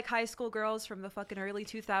 don't look like high school girls from the fucking early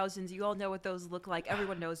 2000s. You all know what those look like.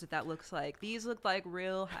 Everyone knows what that looks like. These look like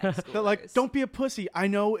real high school. They're like, don't be a pussy. I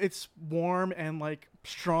know it's warm and like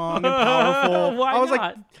strong and powerful. Why I was not?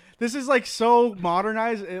 like, this is like so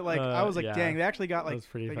modernized. It like I was like, yeah. dang, they actually got That like was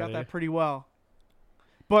pretty they funny. got that pretty well.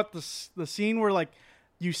 But the scene where like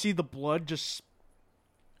you see the blood just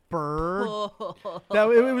spur. That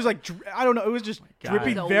it was like I don't know. It was just God.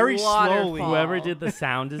 dripping It's a very waterfall. slowly. Whoever did the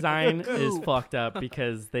sound design is Goop. fucked up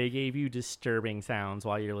because they gave you disturbing sounds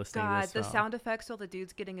while you're listening to God, this the film. sound effects while the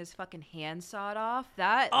dude's getting his fucking hand sawed off.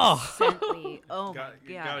 That Oh. sent me. Oh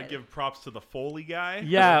You my gotta god. give props to the Foley guy.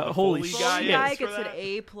 Yeah, The holy Foley shit. guy Foley is guy for gets an that.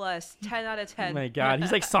 A+, 10 out of 10. Oh my god,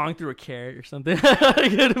 he's like sawing through a carrot or something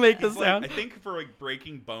to make the It's like, sound. I think for like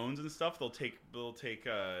breaking bones and stuff, they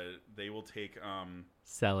will take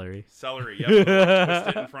Celery. celery. Yep, they'll, like, twist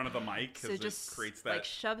it in front of the mic So because it just creates that. like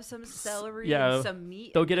shove some celery yeah, and some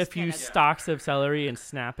meat. They'll and get a just few kinda- stalks of celery and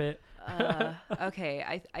snap it. Okay,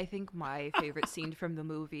 I think my favorite scene from the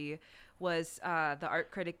movie was the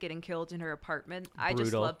art critic getting killed in her apartment. I just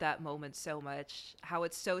Brutal. love that moment so much. How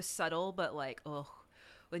it's so subtle, but like, oh,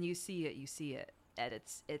 when you see it, you see it. And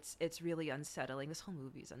it's really unsettling. This whole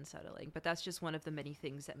movie is unsettling, but that's just one of the many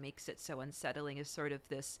things that makes it so unsettling is sort of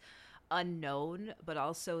this unknown, but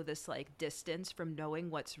also this like distance from knowing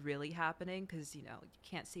what's really happening, because you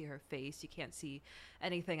can't see her face, you can't see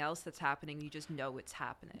anything else that's happening, you just know it's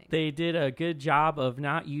happening. They did a good job of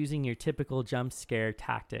not using your typical jump scare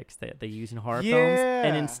tactics that they use in horror films, Yeah.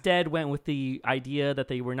 and instead went with the idea that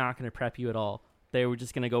they were not going to prep you at all. They were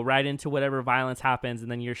just going to go right into whatever violence happens,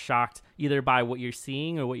 and then you're shocked either by what you're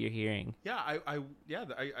seeing or what you're hearing. Yeah,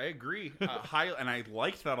 I agree. And I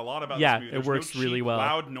liked that a lot about Yeah, this movie. it There's works no really cheap, well.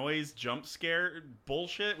 Loud noise jump scare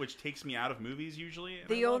bullshit, which takes me out of movies usually. and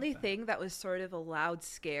The I love only that. thing that was sort of a loud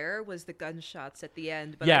scare was the gunshots at the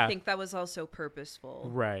end, but Yeah. I think that was also purposeful.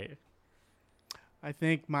 Right. I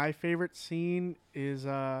think my favorite scene is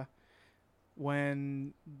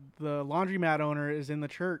when the laundromat owner is in the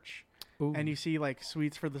church. Ooh. And you see like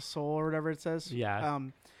sweets for the soul or whatever it says. Yeah.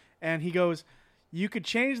 And he goes, you could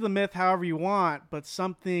change the myth however you want, but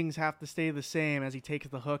some things have to stay the same as he takes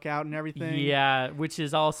the hook out and everything. Yeah, which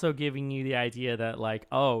is also giving you the idea that, like,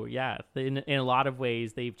 oh, yeah, in a lot of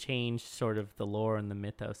ways, they've changed sort of the lore and the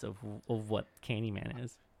mythos of what Candyman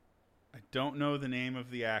is. I don't know the name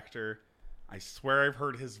of the actor. I swear I've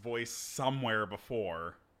heard his voice somewhere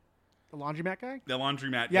before. The laundromat guy? The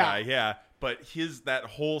laundromat Yeah. guy, yeah. But that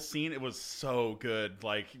whole scene, it was so good,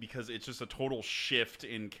 like, because it's just a total shift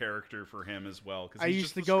in character for him as well. Because he's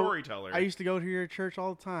just the storyteller. I used to go to your church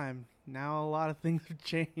all the time. Now a lot of things have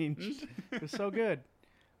changed. It was so good.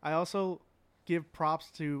 I also give props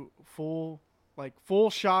to full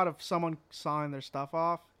shot of someone sawing their stuff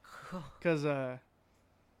off. Because,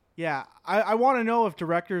 yeah, I want to know if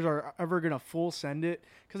directors are ever going to full send it.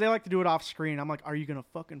 Because they like to do it off screen. I'm like, are you going to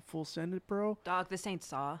fucking full send it, bro? Dog, this ain't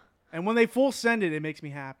Saw. And when they full send it, it makes me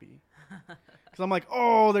happy. Because I'm like,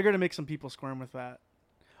 oh, they're going to make some people squirm with that.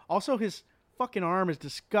 Also, his fucking arm is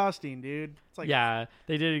disgusting, dude. It's like, Yeah,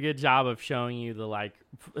 they did a good job of showing you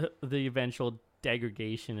the eventual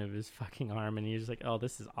degradation of his fucking arm, and you're just like, oh,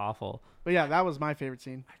 this is awful. But yeah, that was my favorite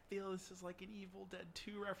scene. I feel this is like an Evil Dead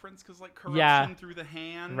 2 reference because like corruption Yeah. through the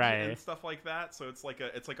hand Right. and stuff like that. So it's like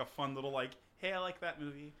a fun little like, hey, I like that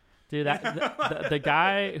movie. Dude, the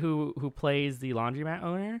guy who plays the laundromat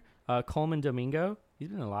owner, Coleman Domingo, he's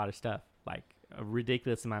been in a lot of stuff, like a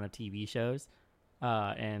ridiculous amount of TV shows,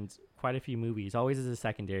 and quite a few movies, always as a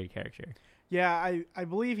secondary character. Yeah, I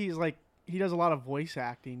believe he does a lot of voice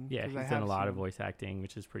acting. Yeah, 'cause he's I done a have lot seen- of voice acting,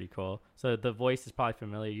 which is pretty cool. So the voice is probably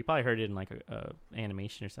familiar. You probably heard it in like a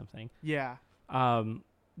animation or something. Yeah.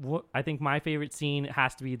 I think my favorite scene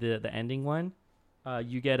has to be the ending one.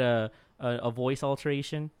 You get a voice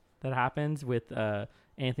alteration that happens with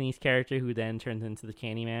Anthony's character, who then turns into the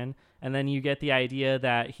Candyman, and then you get the idea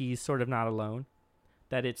that he's sort of not alone,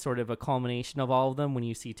 that it's sort of a culmination of all of them when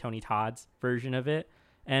you see Tony Todd's version of it.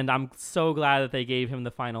 And I'm so glad that they gave him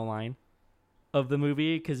the final line of the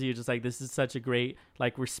movie, because you're just like, this is such a great,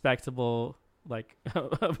 like, respectable, like,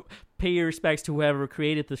 pay your respects to whoever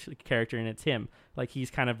created this character, and it's him. Like, he's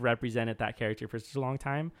kind of represented that character for such a long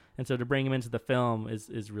time, and so to bring him into the film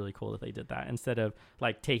is really cool that they did that, instead of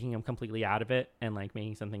like taking him completely out of it and like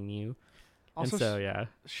making something new. Also, and so yeah.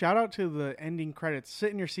 shout out to the ending credits.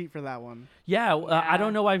 Sit in your seat for that one. Yeah, I Yeah.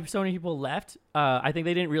 don't know why so many people left. I think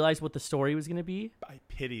they didn't realize what the story was going to be. I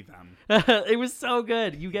pity them. It was so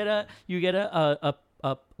good. You get a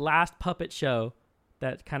last puppet show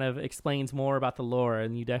that kind of explains more about the lore,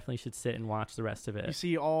 and you definitely should sit and watch the rest of You it.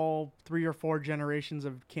 see all 3 or 4 generations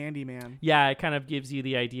of Candyman. Yeah, it kind of gives you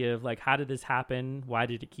the idea of like, how did this happen? Why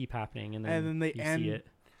did it keep happening? And then they you end see it.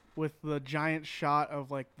 with the giant shot of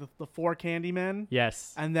like the 4 Candymen,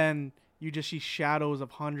 Yes. and then you just see shadows of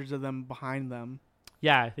hundreds of them behind them.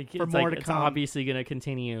 Yeah, I think For it's more like to it's come. obviously going to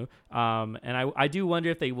continue. And I do wonder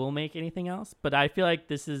if they will make anything else, but I feel like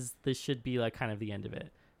this should be like kind of the end of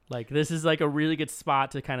it. Like this is like a really good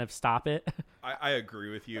spot to kind of stop it. I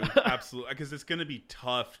agree with you absolutely, because it's going to be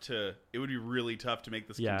tough to. It would be really tough to make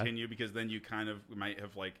this Yeah. continue, because then you kind of might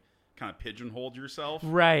have like kind of pigeonholed yourself,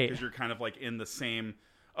 Right. Because you're kind of like in the same.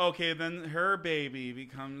 Okay, then her baby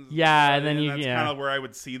becomes. Yeah, and then that's yeah. kind of where I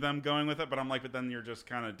would see them going with it. But I'm like, but then you're just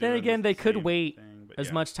kind of. Then doing again, the they could same wait thing, but as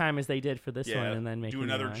yeah. much time as they did for this Yeah, one, and then make do a new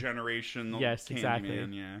another one. generation. Yes, exactly.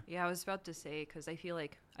 Candyman, yeah. Yeah, I was about to say, because I feel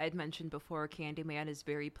like I had mentioned before, Candyman is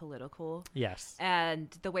very political. Yes. And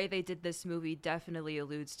the way they did this movie definitely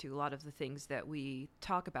alludes to a lot of the things that we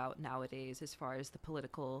talk about nowadays as far as the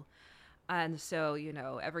political. And so,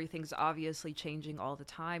 everything's obviously changing all the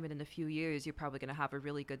time. And in a few years, you're probably going to have a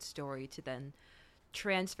really good story to then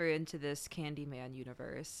transfer into this Candyman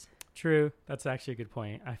universe. True. That's actually a good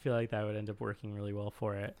point. I feel like that would end up working really well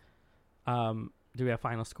for it. Do we have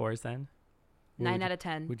final scores then? What 9 would out you- of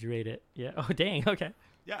 10. Would you rate it? Yeah. Oh, dang. Okay.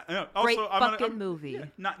 Yeah. No, Great also, fucking movie. Yeah,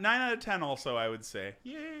 9 out of 10. Also, I would say.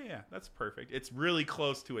 Yeah. That's perfect. It's really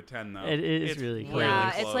close to a 10, though. It is It's really close.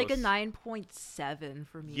 Yeah, really it's like a close. 9.7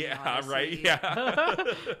 for me. Yeah. honestly. Right. Yeah.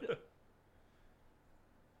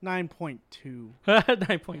 9.2.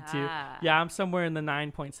 9.2. Ah. Yeah, I'm somewhere in the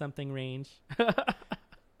 9 point something range.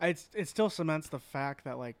 It still cements the fact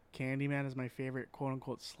that like Candyman is my favorite quote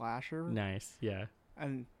unquote slasher, Nice. Yeah.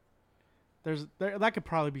 and that could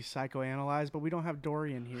probably be psychoanalyzed, but we don't have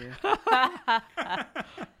Dorian here.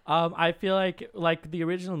 I feel like the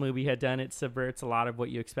original movie had done, it subverts a lot of what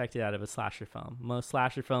you expected out of a slasher film. Most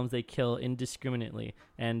slasher films, they kill indiscriminately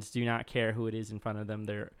and do not care who it is in front of them.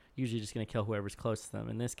 They're usually just going to kill whoever's close to them.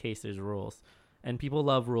 In this case, there's rules. And people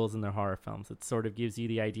love rules in their horror films. It sort of gives you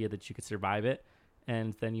the idea that you could survive it.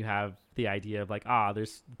 And then you have the idea of like,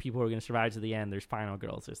 there's people who are going to survive to the end. There's final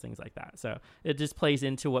girls. There's things like that. So it just plays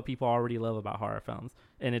into what people already love about horror films.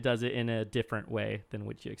 And it does it in a different way than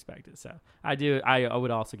what you expected. So I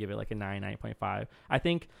would also give it like a 9.5. I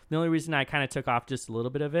think the only reason I kind of took off just a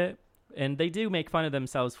little bit of it, and they do make fun of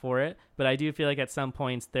themselves for it, but I do feel like at some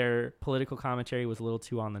points their political commentary was a little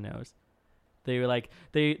too on the nose. They were like,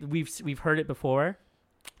 we've heard it before,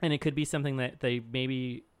 and it could be something that they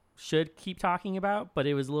maybe should keep talking about, but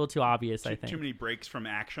it was a little too obvious. I think Too many breaks from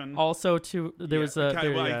action. also I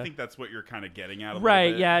think that's what you're kind of getting at. A right.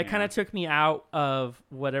 little bit. Yeah, it kind of took me out of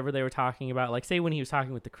whatever they were talking about. Like, say when he was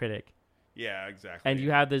talking with the critic, Yeah, exactly. and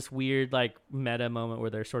you have this weird like meta moment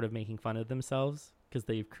where they're sort of making fun of themselves because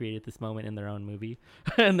they've created this moment in their own movie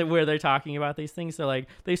and where they're talking about these things. So like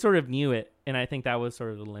they sort of knew it, and I think that was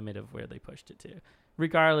sort of the limit of where they pushed it to.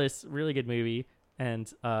 Regardless, really good movie,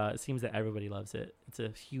 and it seems that everybody loves it. It's a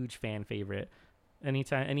huge fan favorite.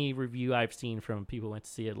 Any review I've seen from people who went to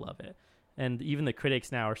see it love it, and even the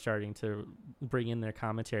critics now are starting to bring in their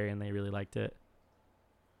commentary, and they really liked it.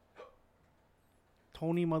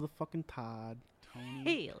 Tony motherfucking Todd.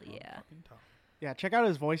 Hell yeah. Yeah, check out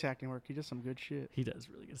his voice acting work. He does some good shit. He does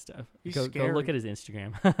really good stuff. He's Go scary. look at his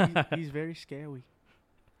Instagram. He's very scary.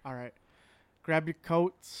 All right. Grab your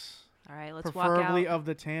coats. All right, let's walk out. Preferably of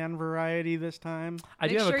the tan variety this time. I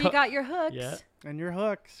do Make have sure a you got your hooks. Yeah. And your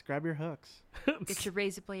hooks. Grab your hooks. Get your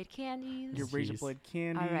razor blade candies. Your razor Jeez. blade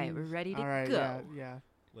candy. All right, we're ready to All right, go. yeah.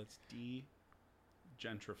 Let's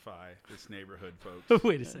gentrify this neighborhood, folks.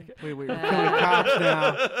 Wait a second. Wait, we're killing cops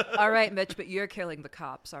now. All right, Mitch, but you're killing the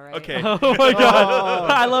cops, all right? Okay. Oh my god!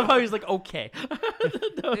 Oh. I love how he's like, okay.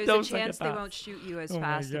 There's No a second chance they thoughts. won't shoot you as Oh my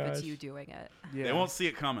fast if it's gosh. you doing it. Yeah. They won't see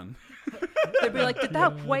it coming. They'll be like, did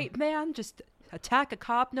that white man just attack a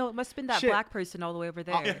cop? No, it must have been that Shit. black person all the way over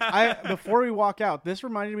there. Before we walk out, this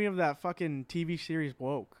reminded me of that fucking TV series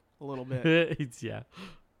Woke a little bit. Yeah.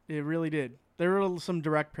 It really did. There were some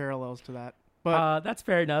direct parallels to that. But That's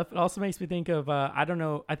fair enough. It also makes me think of, I don't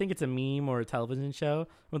know, I think it's a meme or a television show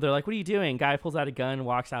where they're like, what are you doing? Guy pulls out a gun,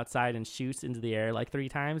 walks outside, and shoots into the air like 3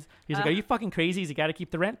 times. He's like, are you fucking crazy? He's got to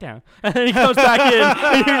keep the rent down. And then he comes back in,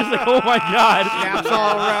 and you're just like, oh my God. Gaps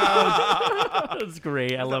all around. That's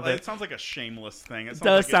great. I love It it. sounds like a shameless thing. It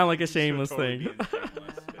does sounds sound like a it should shameless totally thing. be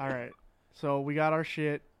shameless. All right. So we got our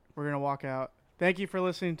shit. we're going to walk out. Thank you for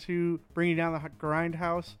listening to Bringing Down the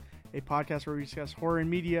Grindhouse, a podcast where we discuss horror and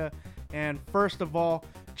media. And first of all,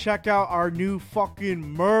 check out our new fucking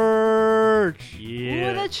merch.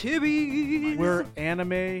 Yeah. Ooh, the chibis. We're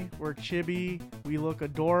anime. We're chibi. We look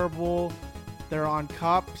adorable. They're on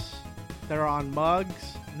cups. They're on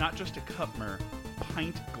mugs. Not just a cup, Mer.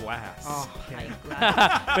 Pint glass. Oh, okay. Pint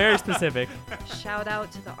glass. Very specific. Shout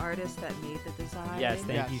out to the artist that made the design. Yes,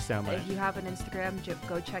 thank Yes. you so much. If you have an Instagram,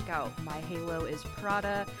 go check out My Halo is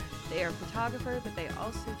Prada. They are a photographer, but they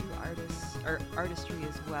also do artistry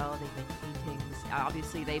as well. They make paintings.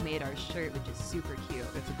 Obviously, they made our shirt, which is super cute.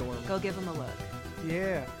 It's adorable. Go give them a look.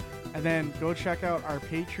 Yeah. And then go check out our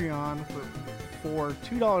Patreon for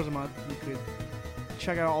 $2 a month. You could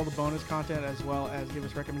check out all the bonus content as well as give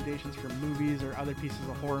us recommendations for movies or other pieces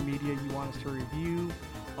of horror media you want us to review.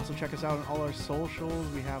 Also check us out on all our socials.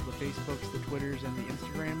 We have the Facebooks, the Twitters, and the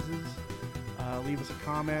Instagrams. Leave us a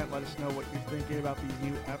comment. Let us know what you're thinking about these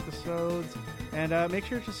new episodes. And make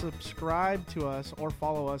sure to subscribe to us or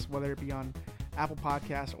follow us, whether it be on Apple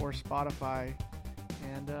Podcasts or Spotify.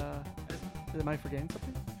 And am I forgetting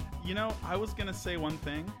something? You know, I was going to say one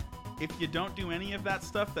thing. If you don't do any of that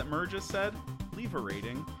stuff that Mer just said, leave a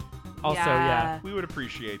rating. Also, yeah. We would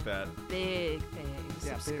appreciate that. Big things.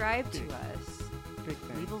 Yeah, Subscribe big. to us. Big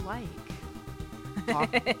thing. Leave a like.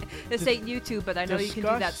 Talk- This ain't YouTube, but I know you can do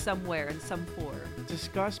that discuss- somewhere in some form.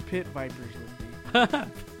 Discuss pit vipers with me.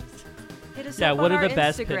 Hit us Yeah, up what on are our the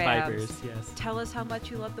best pit Instagrams. vipers? Yes. Tell us how much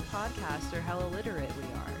you love the podcast or how illiterate we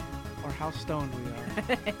are. Or how stoned we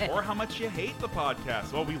are. Or how much you hate the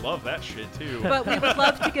podcast. Well, we love that shit, too. But we would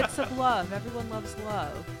love to get some love. Everyone loves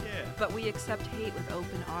love. yeah. But we accept hate with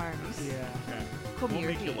open arms. Yeah. Okay. Come We'll here,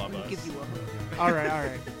 make you hate. love We'll us. give you a hug. All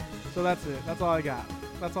right. So that's it. That's all I got.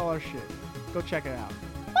 That's all our shit. Go check it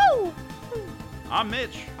out. I'm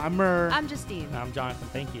Mitch. I'm Murr. I'm Justine. I'm Jonathan.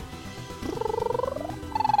 Thank you.